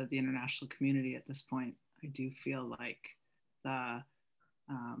up to the international community at this point. I do feel like there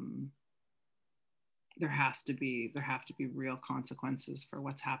have to be real consequences for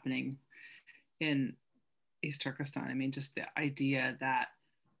what's happening in East Turkestan. I mean, just the idea that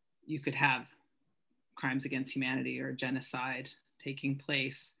you could have crimes against humanity or genocide taking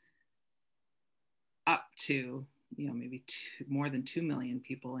place up to, you know, maybe more than 2 million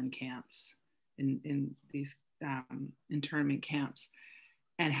people in camps, in these internment camps,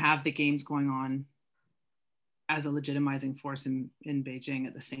 and have the games going on as a legitimizing force in Beijing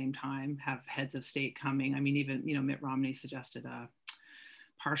at the same time, have heads of state coming. I mean, even, you know, Mitt Romney suggested a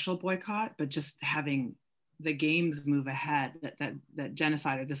partial boycott, but just having the games move ahead, that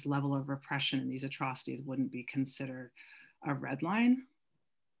genocide or this level of repression and these atrocities wouldn't be considered a red line,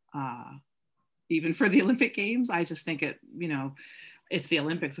 even for the Olympic Games. I just think it, you know, it's the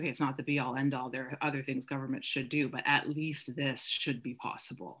Olympics. Okay, it's not the be all end all. There are other things government should do, but at least this should be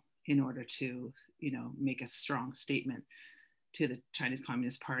possible in order to, you know, make a strong statement to the Chinese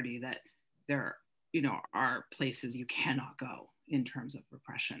Communist Party that there, you know, are places you cannot go in terms of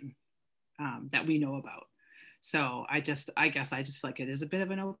repression that we know about. So I guess I just feel like it is a bit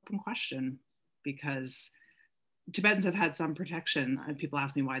of an open question, because Tibetans have had some protection. And people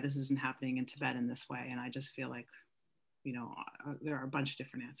ask me why this isn't happening in Tibet in this way. And I just feel like, you know, there are a bunch of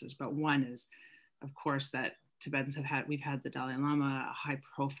different answers, but one is, of course, that Tibetans we've had the Dalai Lama, a high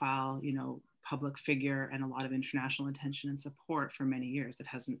profile, you know, public figure, and a lot of international attention and support for many years. It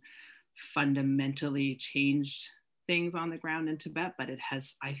hasn't fundamentally changed things on the ground in Tibet, but it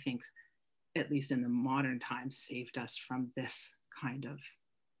has, I think, at least in the modern times, saved us from this kind of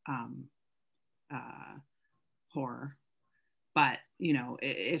horror. But, you know,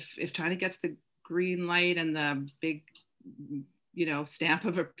 if China gets the green light and the big, you know, stamp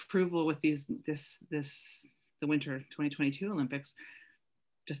of approval with the winter 2022 Olympics,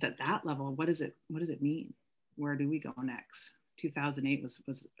 just at that level, what does it mean? Where do we go next? 2008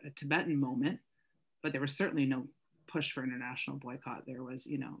 was a Tibetan moment, but there was certainly no push for international boycott. There was,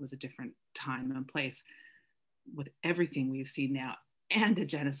 you know, it was a different time and place. With everything we've seen now and a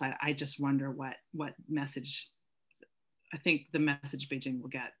genocide, I just wonder what message. I think the message Beijing will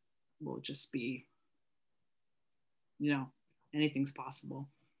get will just be, you know, anything's possible.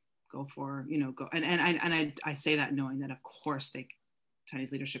 Go for, you know, go. And I say that knowing that, of course,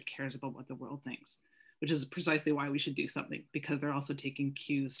 Chinese leadership cares about what the world thinks, which is precisely why we should do something, because they're also taking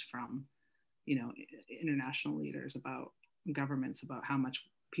cues from, you know, international leaders, about governments, about how much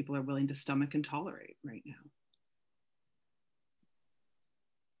people are willing to stomach and tolerate right now.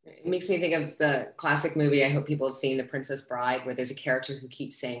 It makes me think of the classic movie, I hope people have seen, The Princess Bride, where there's a character who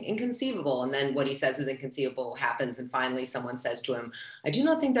keeps saying inconceivable, and then what he says is inconceivable happens, and finally someone says to him, I do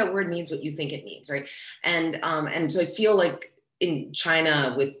not think that word means what you think it means, right? And so I feel like in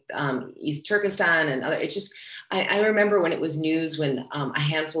China with East Turkestan and other, it's just, I remember when it was news when a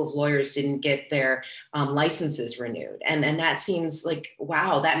handful of lawyers didn't get their licenses renewed. And that seems like,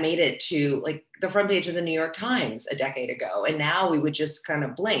 wow, that made it to like the front page of the New York Times a decade ago. And now we would just kind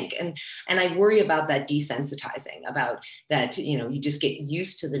of blink. And I worry about that desensitizing, about that, you know, you just get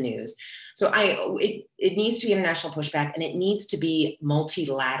used to the news. So it needs to be international pushback, and it needs to be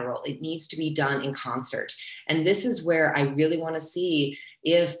multilateral. It needs to be done in concert. And this is where I really want to see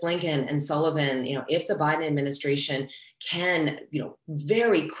if Blinken and Sullivan, you know, if the Biden administration can, you know,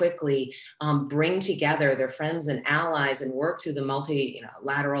 very quickly bring together their friends and allies and work through the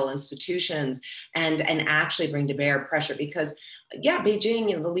multilateral institutions and actually bring to bear pressure. Because, yeah, Beijing,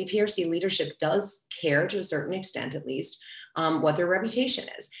 you know, the PRC leadership does care to a certain extent, at least, what their reputation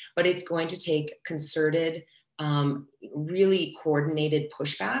is, but it's going to take concerted, really coordinated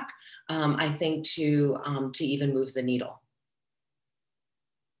pushback, I think, to even move the needle.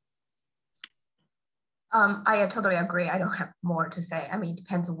 I totally agree. I don't have more to say. I mean, it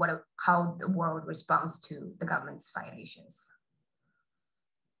depends on how the world responds to the government's violations.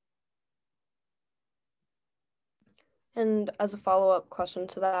 And as a follow-up question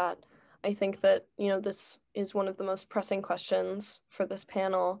to that, I think that, this is one of the most pressing questions for this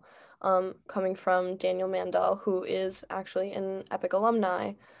panel, coming from Daniel Mandel, who is actually an EPIIC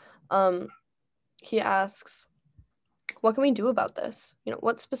alumni. He asks, what can we do about this?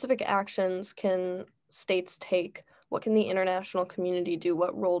 What specific actions can states take? What can the international community do?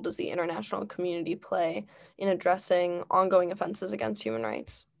 What role does the international community play in addressing ongoing offenses against human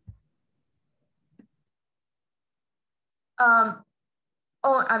rights? There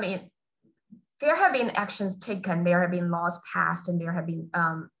have been actions taken, there have been laws passed, and there have been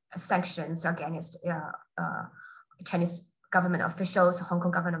sanctions against Chinese government officials, Hong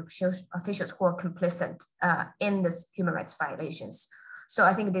Kong government officials who are complicit in this human rights violations. So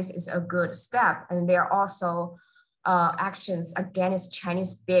I think this is a good step. And there are also actions against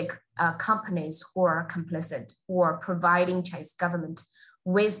Chinese big companies who are complicit, who are providing Chinese government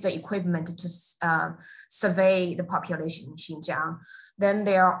with the equipment to survey the population in Xinjiang. Then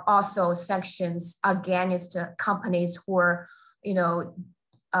there are also sanctions against companies who are,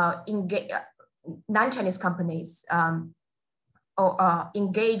 non-Chinese companies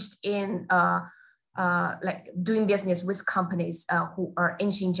engaged in like doing business with companies who are in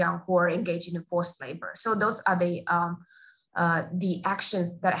Xinjiang, who are engaged in forced labor. So those are the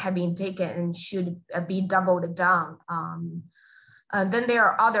actions that have been taken and should be doubled down. And then there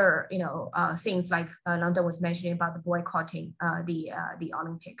are other, things like London was mentioning about the boycotting the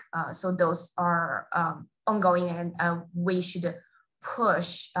Olympic. So those are ongoing, and we should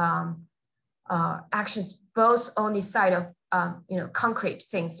push actions both on the side of concrete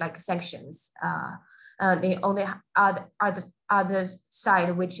things like sanctions. The only other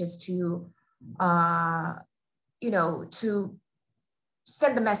side, which is to to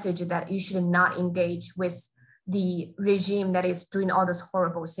send the message that you should not engage with the regime that is doing all those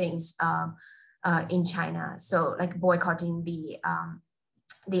horrible things in China. So like boycotting the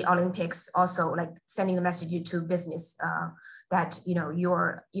Olympics, also like sending a message to business that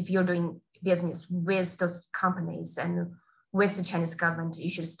if you're doing business with those companies and with the Chinese government, you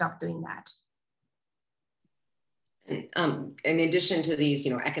should stop doing that. In addition to these,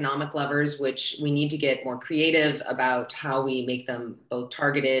 economic levers, which we need to get more creative about how we make them both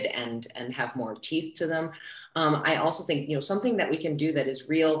targeted and have more teeth to them. I also think, something that we can do that is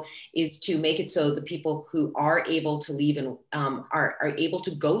real is to make it so the people who are able to leave and are able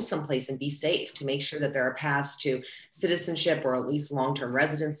to go someplace and be safe, to make sure that there are paths to citizenship or at least long-term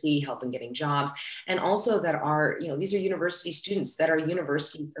residency, help in getting jobs. And also that these are university students, that our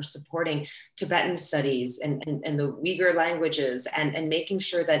universities are supporting Tibetan studies and the Uyghur languages, and making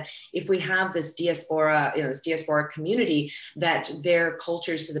sure that if we have this diaspora, this diasporic community, that their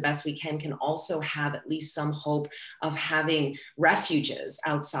cultures, to the best we can also have at least some hope of having refuges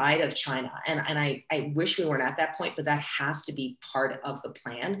outside of China. And I wish we weren't at that point, but that has to be part of the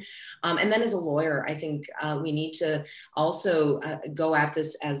plan. And then as a lawyer, I think we need to also go at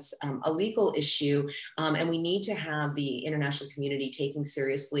this as a legal issue. And we need to have the international community taking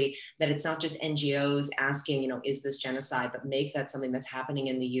seriously that it's not just NGOs asking, is this genocide, but make that something that's happening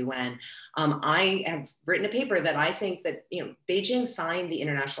in the UN. I have written a paper that I think that, Beijing signed the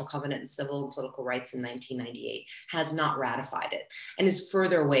International Covenant on Civil and Political Rights in 1998, has not ratified it, and is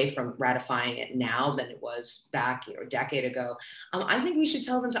further away from ratifying it now than it was back, a decade ago. I think we should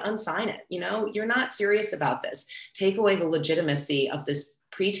tell them to unsign it. You're not serious about this. Take away the legitimacy of this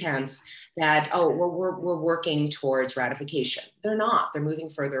pretense that, we're working towards ratification. They're not. They're moving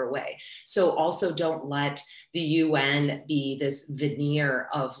further away. So also don't let the UN be this veneer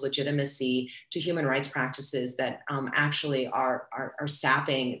of legitimacy to human rights practices that actually are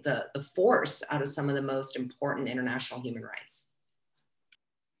sapping the force out of some of the most important international human rights.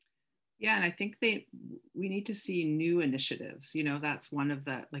 Yeah, and I think we need to see new initiatives. That's one of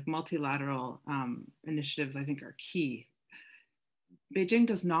the multilateral initiatives I think are key. Beijing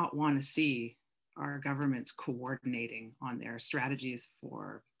does not want to see our governments coordinating on their strategies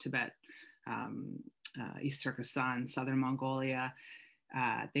for Tibet, East Turkestan, Southern Mongolia.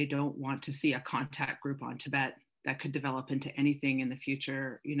 They don't want to see a contact group on Tibet that could develop into anything in the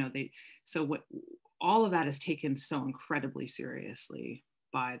future. All of that is taken so incredibly seriously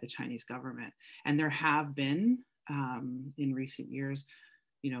by the Chinese government. And there have been, in recent years,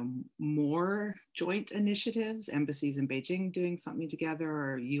 more joint initiatives, embassies in Beijing doing something together,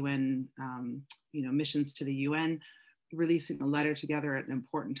 or UN, missions to the UN releasing a letter together at an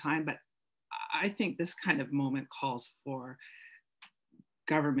important time. But I think this kind of moment calls for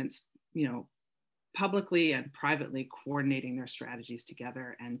governments, publicly and privately coordinating their strategies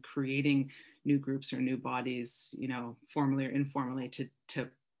together and creating new groups or new bodies, formally or informally, to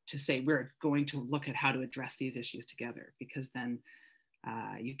say we're going to look at how to address these issues together, because then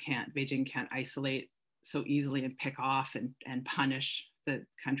Beijing can't isolate so easily and pick off and punish the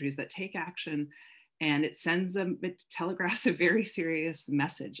countries that take action. And it telegraphs a very serious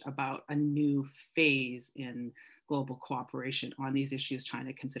message about a new phase in global cooperation on these issues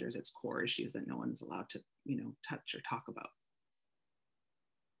China considers its core issues that no one is allowed to, touch or talk about.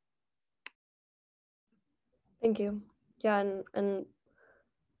 Thank you. Yeah, and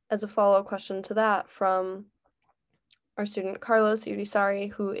as a follow-up question to that from our student Carlos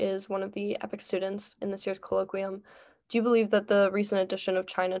Irisari, who is one of the EPIIC students in this year's colloquium, do you believe that the recent addition of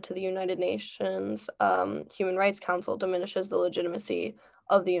China to the United Nations Human Rights Council diminishes the legitimacy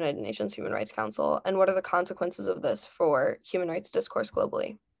of the United Nations Human Rights Council? And what are the consequences of this for human rights discourse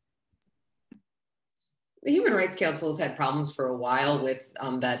globally? The Human Rights Council has had problems for a while with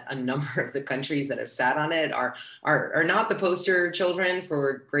that a number of the countries that have sat on it are not the poster children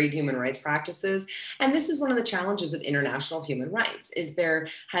for great human rights practices. And this is one of the challenges of international human rights, is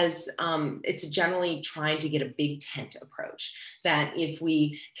it's generally trying to get a big tent approach, that if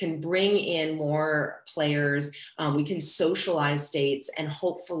we can bring in more players, we can socialize states and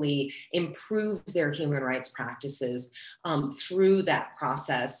hopefully improve their human rights practices through that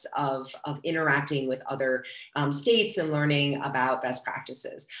process of interacting with other states and learning about best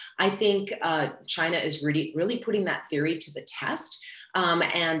practices. I think China is really putting that theory to the test.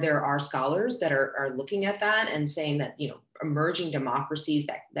 And there are scholars that are looking at that and saying that, emerging democracies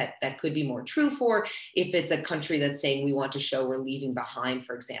that could be more true for if it's a country that's saying we want to show we're leaving behind,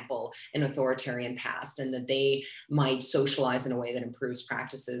 for example, an authoritarian past, and that they might socialize in a way that improves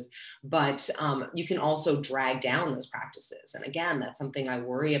practices. But you can also drag down those practices. And again, that's something I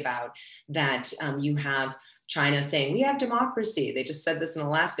worry about, that you have China saying we have democracy. They just said this in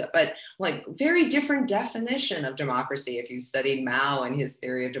Alaska, but like very different definition of democracy. If you studied Mao and his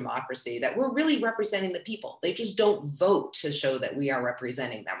theory of democracy, that we're really representing the people. They just don't vote to show that we are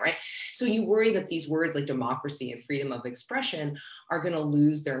representing them, right? So you worry that these words like democracy and freedom of expression are going to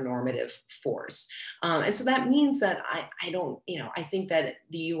lose their normative force. And so that means that I think that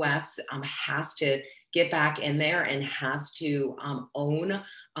the US has to get back in there and has to own,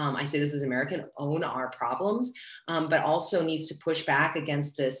 I say this as American, own our problems, but also needs to push back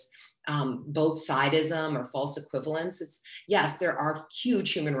against this both sidism or false equivalence. Yes, there are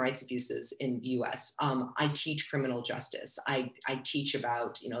huge human rights abuses in the US. I teach criminal justice. I teach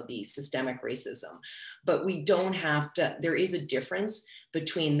about, the systemic racism, but we don't have to, there is a difference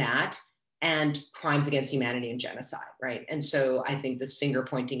between that and crimes against humanity and genocide, right? And so I think this finger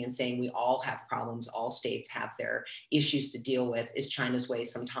pointing and saying we all have problems, all states have their issues to deal with, is China's way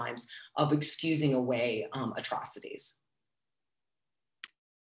sometimes of excusing away atrocities.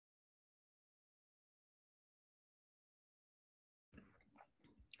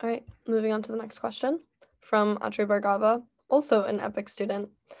 All right, moving on to the next question from Atre Bargava, also an EPIIC student.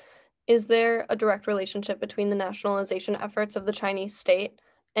 Is there a direct relationship between the nationalization efforts of the Chinese state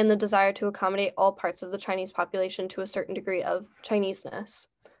and the desire to accommodate all parts of the Chinese population to a certain degree of Chineseness?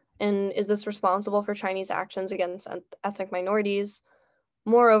 And is this responsible for Chinese actions against ethnic minorities?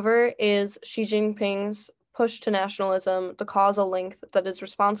 Moreover, is Xi Jinping's push to nationalism the causal link that is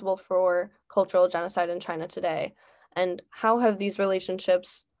responsible for cultural genocide in China today? And how have these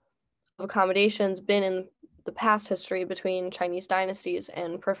relationships of accommodations been in the past history between Chinese dynasties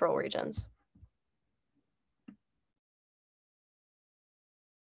and peripheral regions?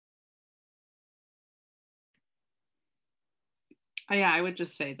 Yeah, I would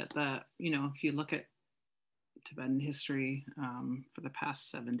just say that if you look at Tibetan history for the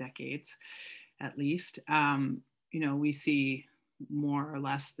past 7 decades, at least, we see more or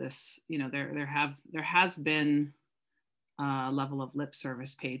less this, there has been a level of lip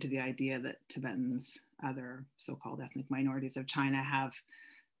service paid to the idea that Tibetans, other so-called ethnic minorities of China, have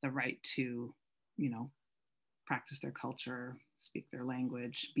the right to, practice their culture, speak their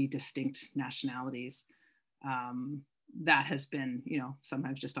language, be distinct nationalities. That has been,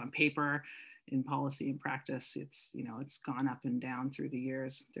 sometimes just on paper. In policy and practice, it's gone up and down through the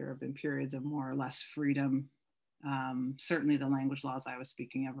years. There have been periods of more or less freedom. Certainly the language laws I was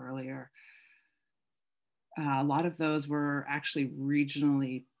speaking of earlier, a lot of those were actually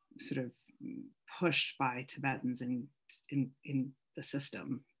regionally sort of pushed by Tibetans in the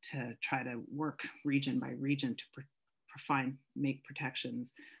system to try to work region by region to make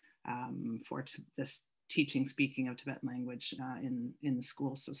protections for this teaching, speaking of Tibetan language in the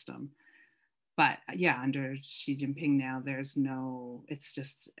school system. But yeah, under Xi Jinping now,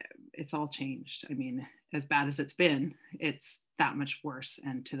 it's all changed. I mean, as bad as it's been, it's that much worse.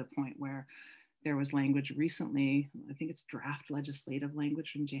 And to the point where there was language recently, I think it's draft legislative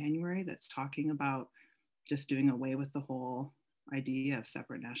language from January, that's talking about just doing away with the whole idea of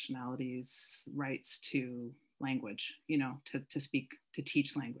separate nationalities, rights to language, you know, to speak, to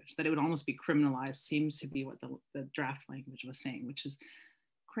teach language, that it would almost be criminalized, seems to be what the draft language was saying, which is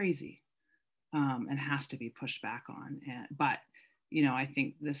crazy, and has to be pushed back on. But, you know, I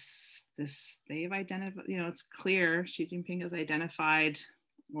think this they've identified, you know, it's clear Xi Jinping has identified,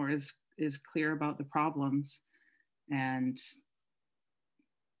 or is clear about the problems, and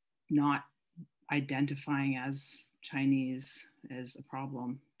not identifying as Chinese as a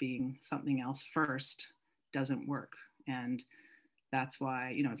problem, being something else first, doesn't work. And that's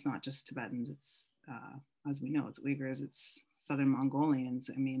why, you know, it's not just Tibetans, it's, as we know, it's Uyghurs, it's Southern Mongolians.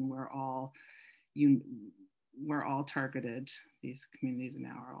 I mean, we're all targeted, these communities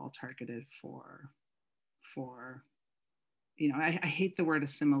now are all targeted for, you know, I hate the word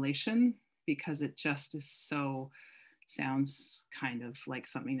assimilation, because it just is sounds kind of like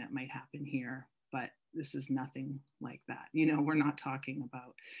something that might happen here, but this is nothing like that. You know, we're talking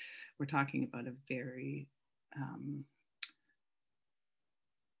about a very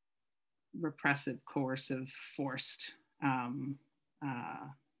repressive, coercive, forced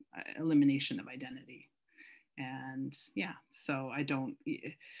elimination of identity. And yeah, so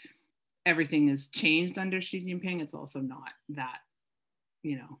everything is changed under Xi Jinping. It's also not that,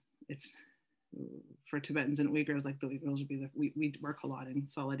 you know, it's for Tibetans and Uyghurs, like the Uyghurs will be we work a lot in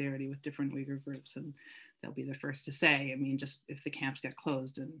solidarity with different Uyghur groups, and they'll be the first to say, I mean, just if the camps get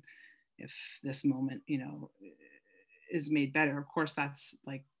closed and if this moment, you know, is made better, of course that's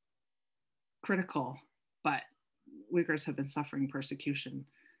like critical, but Uyghurs have been suffering persecution,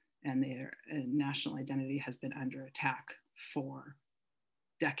 and their national identity has been under attack for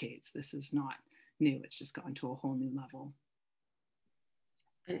decades. This is not new, it's just gone to a whole new level.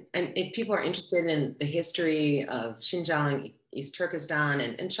 And if people are interested in the history of Xinjiang, East Turkestan,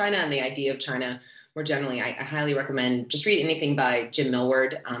 and China, and the idea of China more generally, I highly recommend just read anything by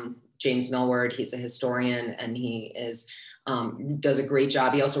James Millward. He's a historian, and he does a great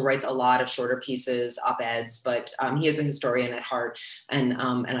job. He also writes a lot of shorter pieces, op-eds, but he is a historian at heart, and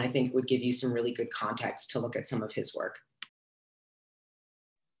I think would give you some really good context to look at some of his work.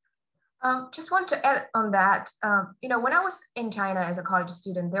 Just want to add on that, you know, when I was in China as a college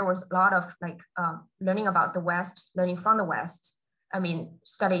student, there was a lot of like learning about the West, learning from the West. I mean,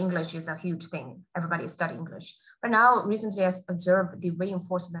 studying English is a huge thing. Everybody study English. But now recently I observed the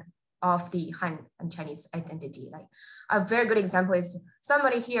reinforcement of the Han and Chinese identity. Like a very good example is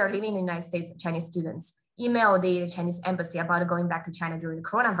somebody here living in the United States, Chinese students, email the Chinese embassy about going back to China during the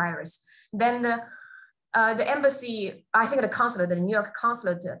coronavirus. Then the embassy, I think the consulate, the New York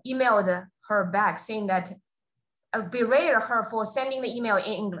consulate, emailed her back saying that, berated her for sending the email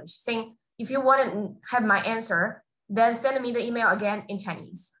in English, saying, if you want to have my answer, then send me the email again in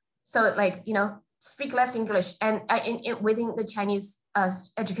Chinese. So like, you know, speak less English. And within the Chinese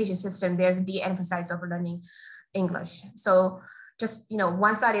education system, there's a de-emphasis of learning English. So just, you know,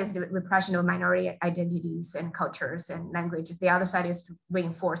 one side is the repression of minority identities and cultures and language. The other side is to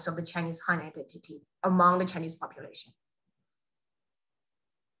reinforce of the Chinese Han identity among the Chinese population.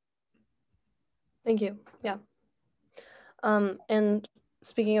 Thank you. Yeah. And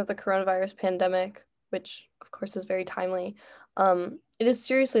speaking of the coronavirus pandemic, which of course is very timely, it has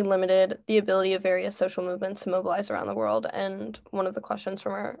seriously limited the ability of various social movements to mobilize around the world. And one of the questions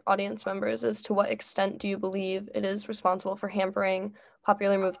from our audience members is, to what extent do you believe it is responsible for hampering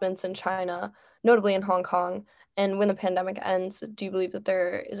popular movements in China, notably in Hong Kong? And when the pandemic ends, do you believe that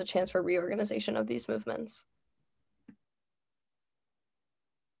there is a chance for reorganization of these movements?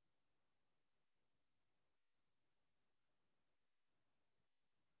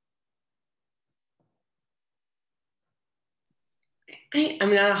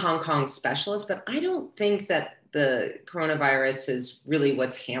 I'm not a Hong Kong specialist, but I don't think that the coronavirus is really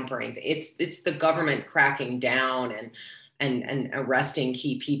what's hampering. It's the government cracking down and arresting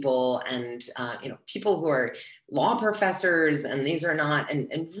key people, and you know, people who are law professors, and these are not,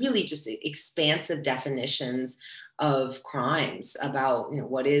 and really just expansive definitions of crimes about, you know,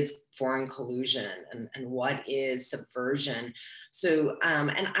 what is foreign collusion and what is subversion. So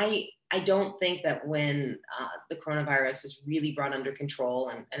and I don't think that when the coronavirus is really brought under control,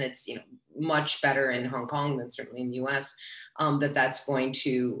 and it's, you know, much better in Hong Kong than certainly in the US, that's going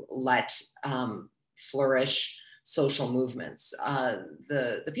to let flourish social movements.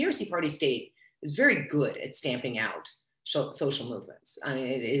 The PRC party state is very good at stamping out social movements. I mean,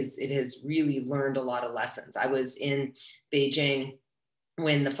 it has really learned a lot of lessons. I was in Beijing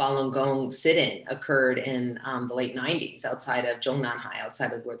when the Falun Gong sit-in occurred in the late 90s outside of Zhongnanhai,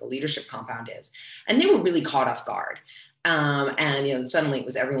 outside of where the leadership compound is. And they were really caught off guard. And suddenly it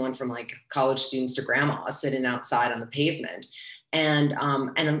was everyone from like college students to grandma sitting outside on the pavement. And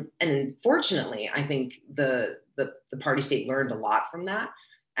unfortunately, I think the party state learned a lot from that,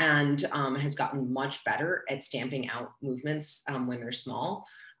 and has gotten much better at stamping out movements when they're small.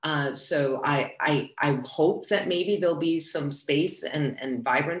 So I hope that maybe there'll be some space and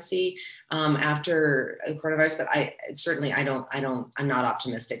vibrancy after coronavirus, but I'm not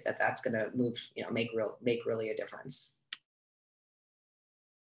optimistic that that's going to move, make really a difference.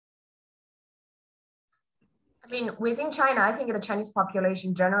 I mean, within China, I think the Chinese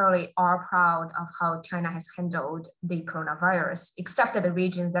population generally are proud of how China has handled the coronavirus, except the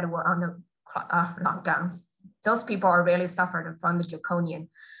regions that were on the lockdowns. Those people are really suffered from the draconian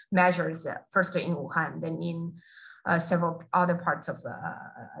measures, first in Wuhan, then in several other parts of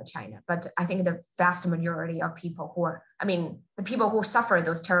China. But I think the vast majority of people the people who suffer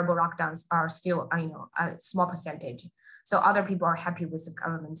those terrible lockdowns are still, a small percentage. So other people are happy with the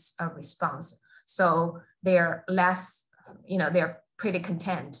government's response. So they're less, they're pretty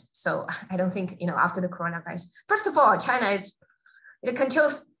content. So I don't think, after the coronavirus, first of all, China it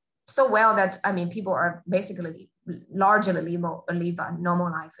controls so well that, people are basically largely live a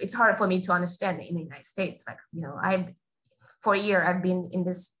normal life. It's hard for me to understand in the United States. Like, for a year, I've been in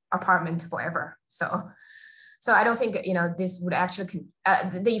this apartment forever. So I don't think, this would actually,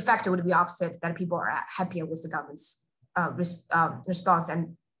 the effect would be opposite, that people are happier with the government's response,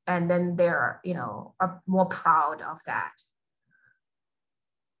 and then they're, are more proud of that.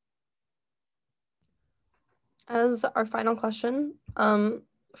 As our final question,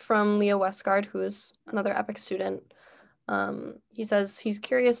 from Leo Westgard, who is another EPIIC student, he says he's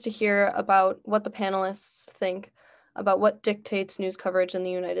curious to hear about what the panelists think about what dictates news coverage in the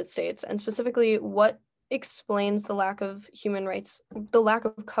United States, and specifically what explains the lack of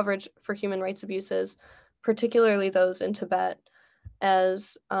coverage for human rights abuses, particularly those in Tibet,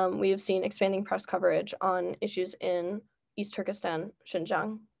 as we have seen expanding press coverage on issues in East Turkestan,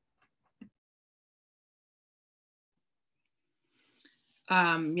 Xinjiang.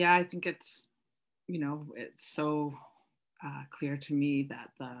 Yeah, I think it's, it's so clear to me that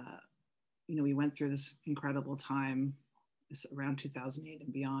we went through this incredible time, around 2008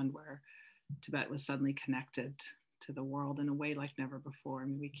 and beyond, where Tibet was suddenly connected to the world in a way like never before. I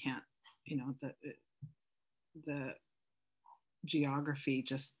mean, we can't, the geography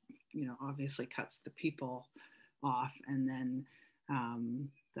just, obviously cuts the people off, and then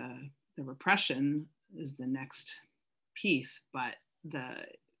the repression is the next piece. But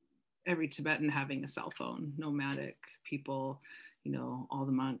every Tibetan having a cell phone, nomadic people, all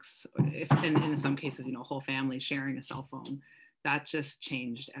the monks, and in some cases, whole families sharing a cell phone, that just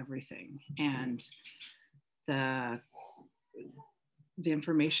changed everything. And the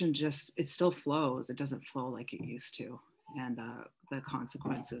information it still flows. It doesn't flow like it used to. And the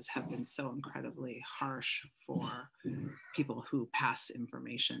consequences have been so incredibly harsh for people who pass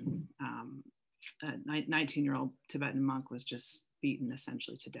information. A 19-year-old Tibetan monk was just beaten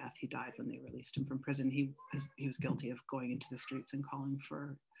essentially to death. He died when they released him from prison. He was guilty of going into the streets and calling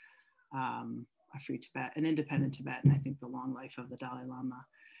for a free Tibet, an independent Tibet, and I think the long life of the Dalai Lama.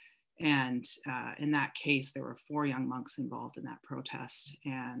 And in that case, there were 4 young monks involved in that protest,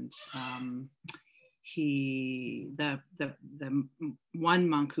 and the one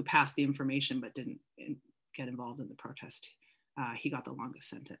monk who passed the information but didn't get involved in the protest, he got the longest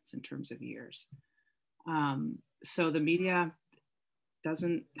sentence in terms of years. So the media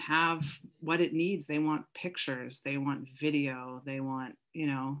doesn't have what it needs. They want pictures, they want video, they want,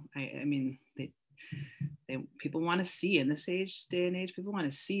 people want to see, in this day and age, people want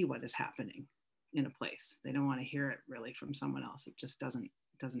to see what is happening in a place. They don't want to hear it really from someone else. It just doesn't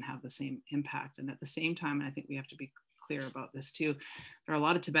have the same impact. And at the same time, and I think we have to be clear about this too, there are a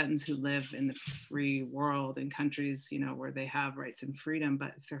lot of Tibetans who live in the free world, in countries, where they have rights and freedom,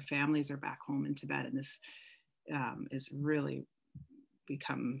 but if their families are back home in Tibet, and this is really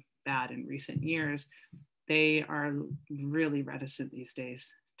become bad in recent years, they are really reticent these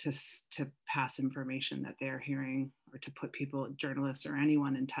days to pass information that they're hearing, or to put people, journalists or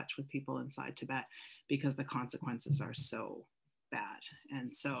anyone, in touch with people inside Tibet, because the consequences are so bad.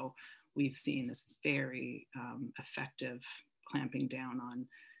 And so we've seen this very effective clamping down on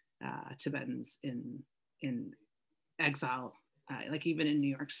Tibetans in exile, like even in New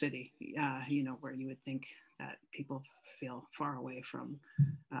York City, where you would think that people feel far away from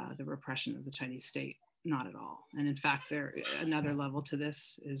the repression of the Chinese state. Not at all. And in fact, another level to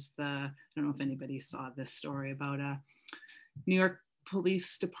this is I don't know if anybody saw this story about a New York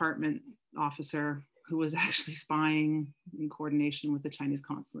Police Department officer who was actually spying in coordination with the Chinese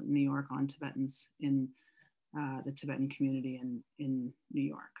consulate in New York on Tibetans in the Tibetan community in New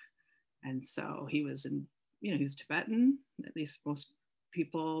York. And so he was he was Tibetan, at least most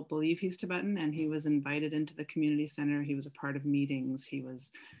people believe he's Tibetan, and he was invited into the community center. He was a part of meetings, he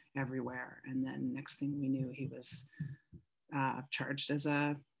was everywhere. And then next thing we knew, he was charged as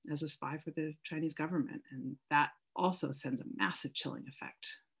a spy for the Chinese government. And that also sends a massive chilling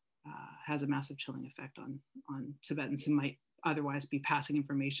effect, has a massive chilling effect on Tibetans who might otherwise be passing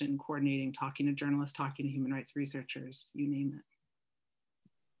information, coordinating, talking to journalists, talking to human rights researchers, you name it.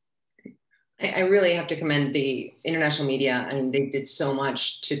 I really have to commend the international media. I mean, they did so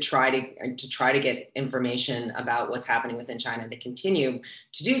much to try to get information about what's happening within China. They continue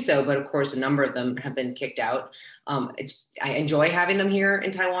to do so, but of course, a number of them have been kicked out. I enjoy having them here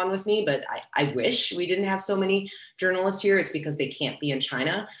in Taiwan with me, but I wish we didn't have so many journalists here. It's because they can't be in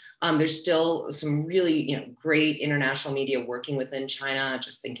China. There's still some really great international media working within China.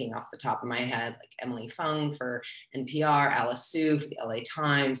 Just thinking off the top of my head, like Emily Feng for NPR, Alice Su for the LA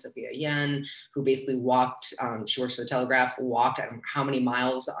Times, Sophia Yan, who basically walked, she works for the Telegraph, walked I don't know how many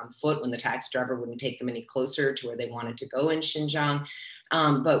miles on foot when the taxi driver wouldn't take them any closer to where they wanted to go in Xinjiang.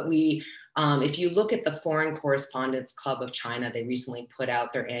 But if you look at the Foreign Correspondents Club of China, they recently put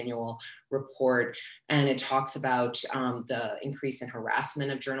out their annual report, and it talks about the increase in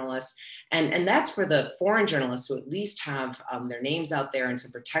harassment of journalists. And that's for the foreign journalists who at least have their names out there and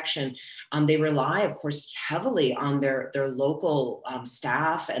some protection. They rely, of course, heavily on their local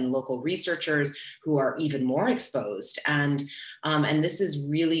staff and local researchers who are even more exposed. And this is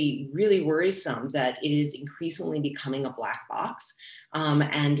really, really worrisome that it is increasingly becoming a black box.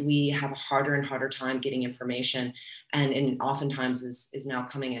 And we have a harder and harder time getting information, and oftentimes is now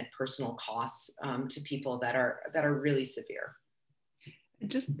coming at personal costs to people that are really severe.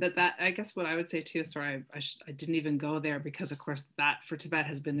 Just that I guess what I would say too, sorry, I didn't even go there because of course that for Tibet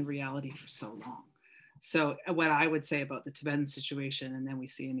has been the reality for so long. So what I would say about the Tibetan situation, and then we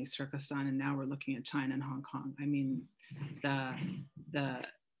see in East Turkestan, and now we're looking at China and Hong Kong. I mean,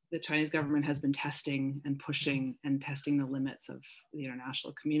 the Chinese government has been testing and pushing and testing the limits of the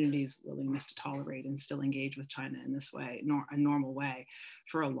international community's willingness to tolerate and still engage with China in this way, a normal way,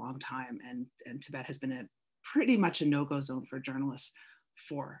 for a long time. And Tibet has been pretty much a no-go zone for journalists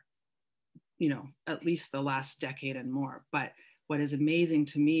for, at least the last decade and more. But what is amazing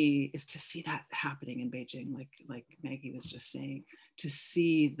to me is to see that happening in Beijing, like Maggie was just saying, to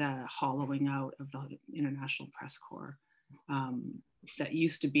see the hollowing out of the international press corps. That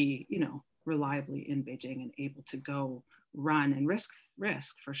used to be, reliably in Beijing and able to go run and risk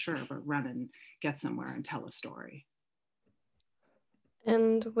for sure, but run and get somewhere and tell a story.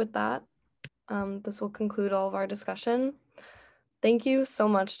 And with that, this will conclude all of our discussion. Thank you so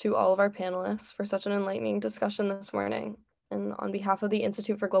much to all of our panelists for such an enlightening discussion this morning. And on behalf of the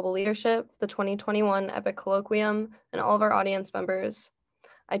Institute for Global Leadership, the 2021 EPIIC Colloquium, and all of our audience members,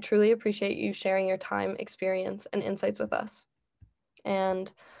 I truly appreciate you sharing your time, experience, and insights with us.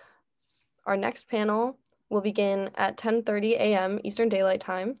 And our next panel will begin at 10:30 a.m. Eastern Daylight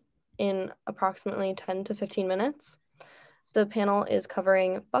Time in approximately 10 to 15 minutes. The panel is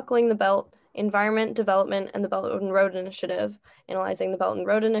covering Buckling the Belt, Environment, Development, and the Belt and Road Initiative, analyzing the Belt and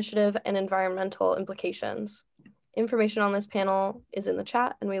Road Initiative and environmental implications. Information on this panel is in the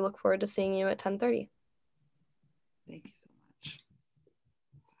chat, and we look forward to seeing you at 10:30. Thank you so much.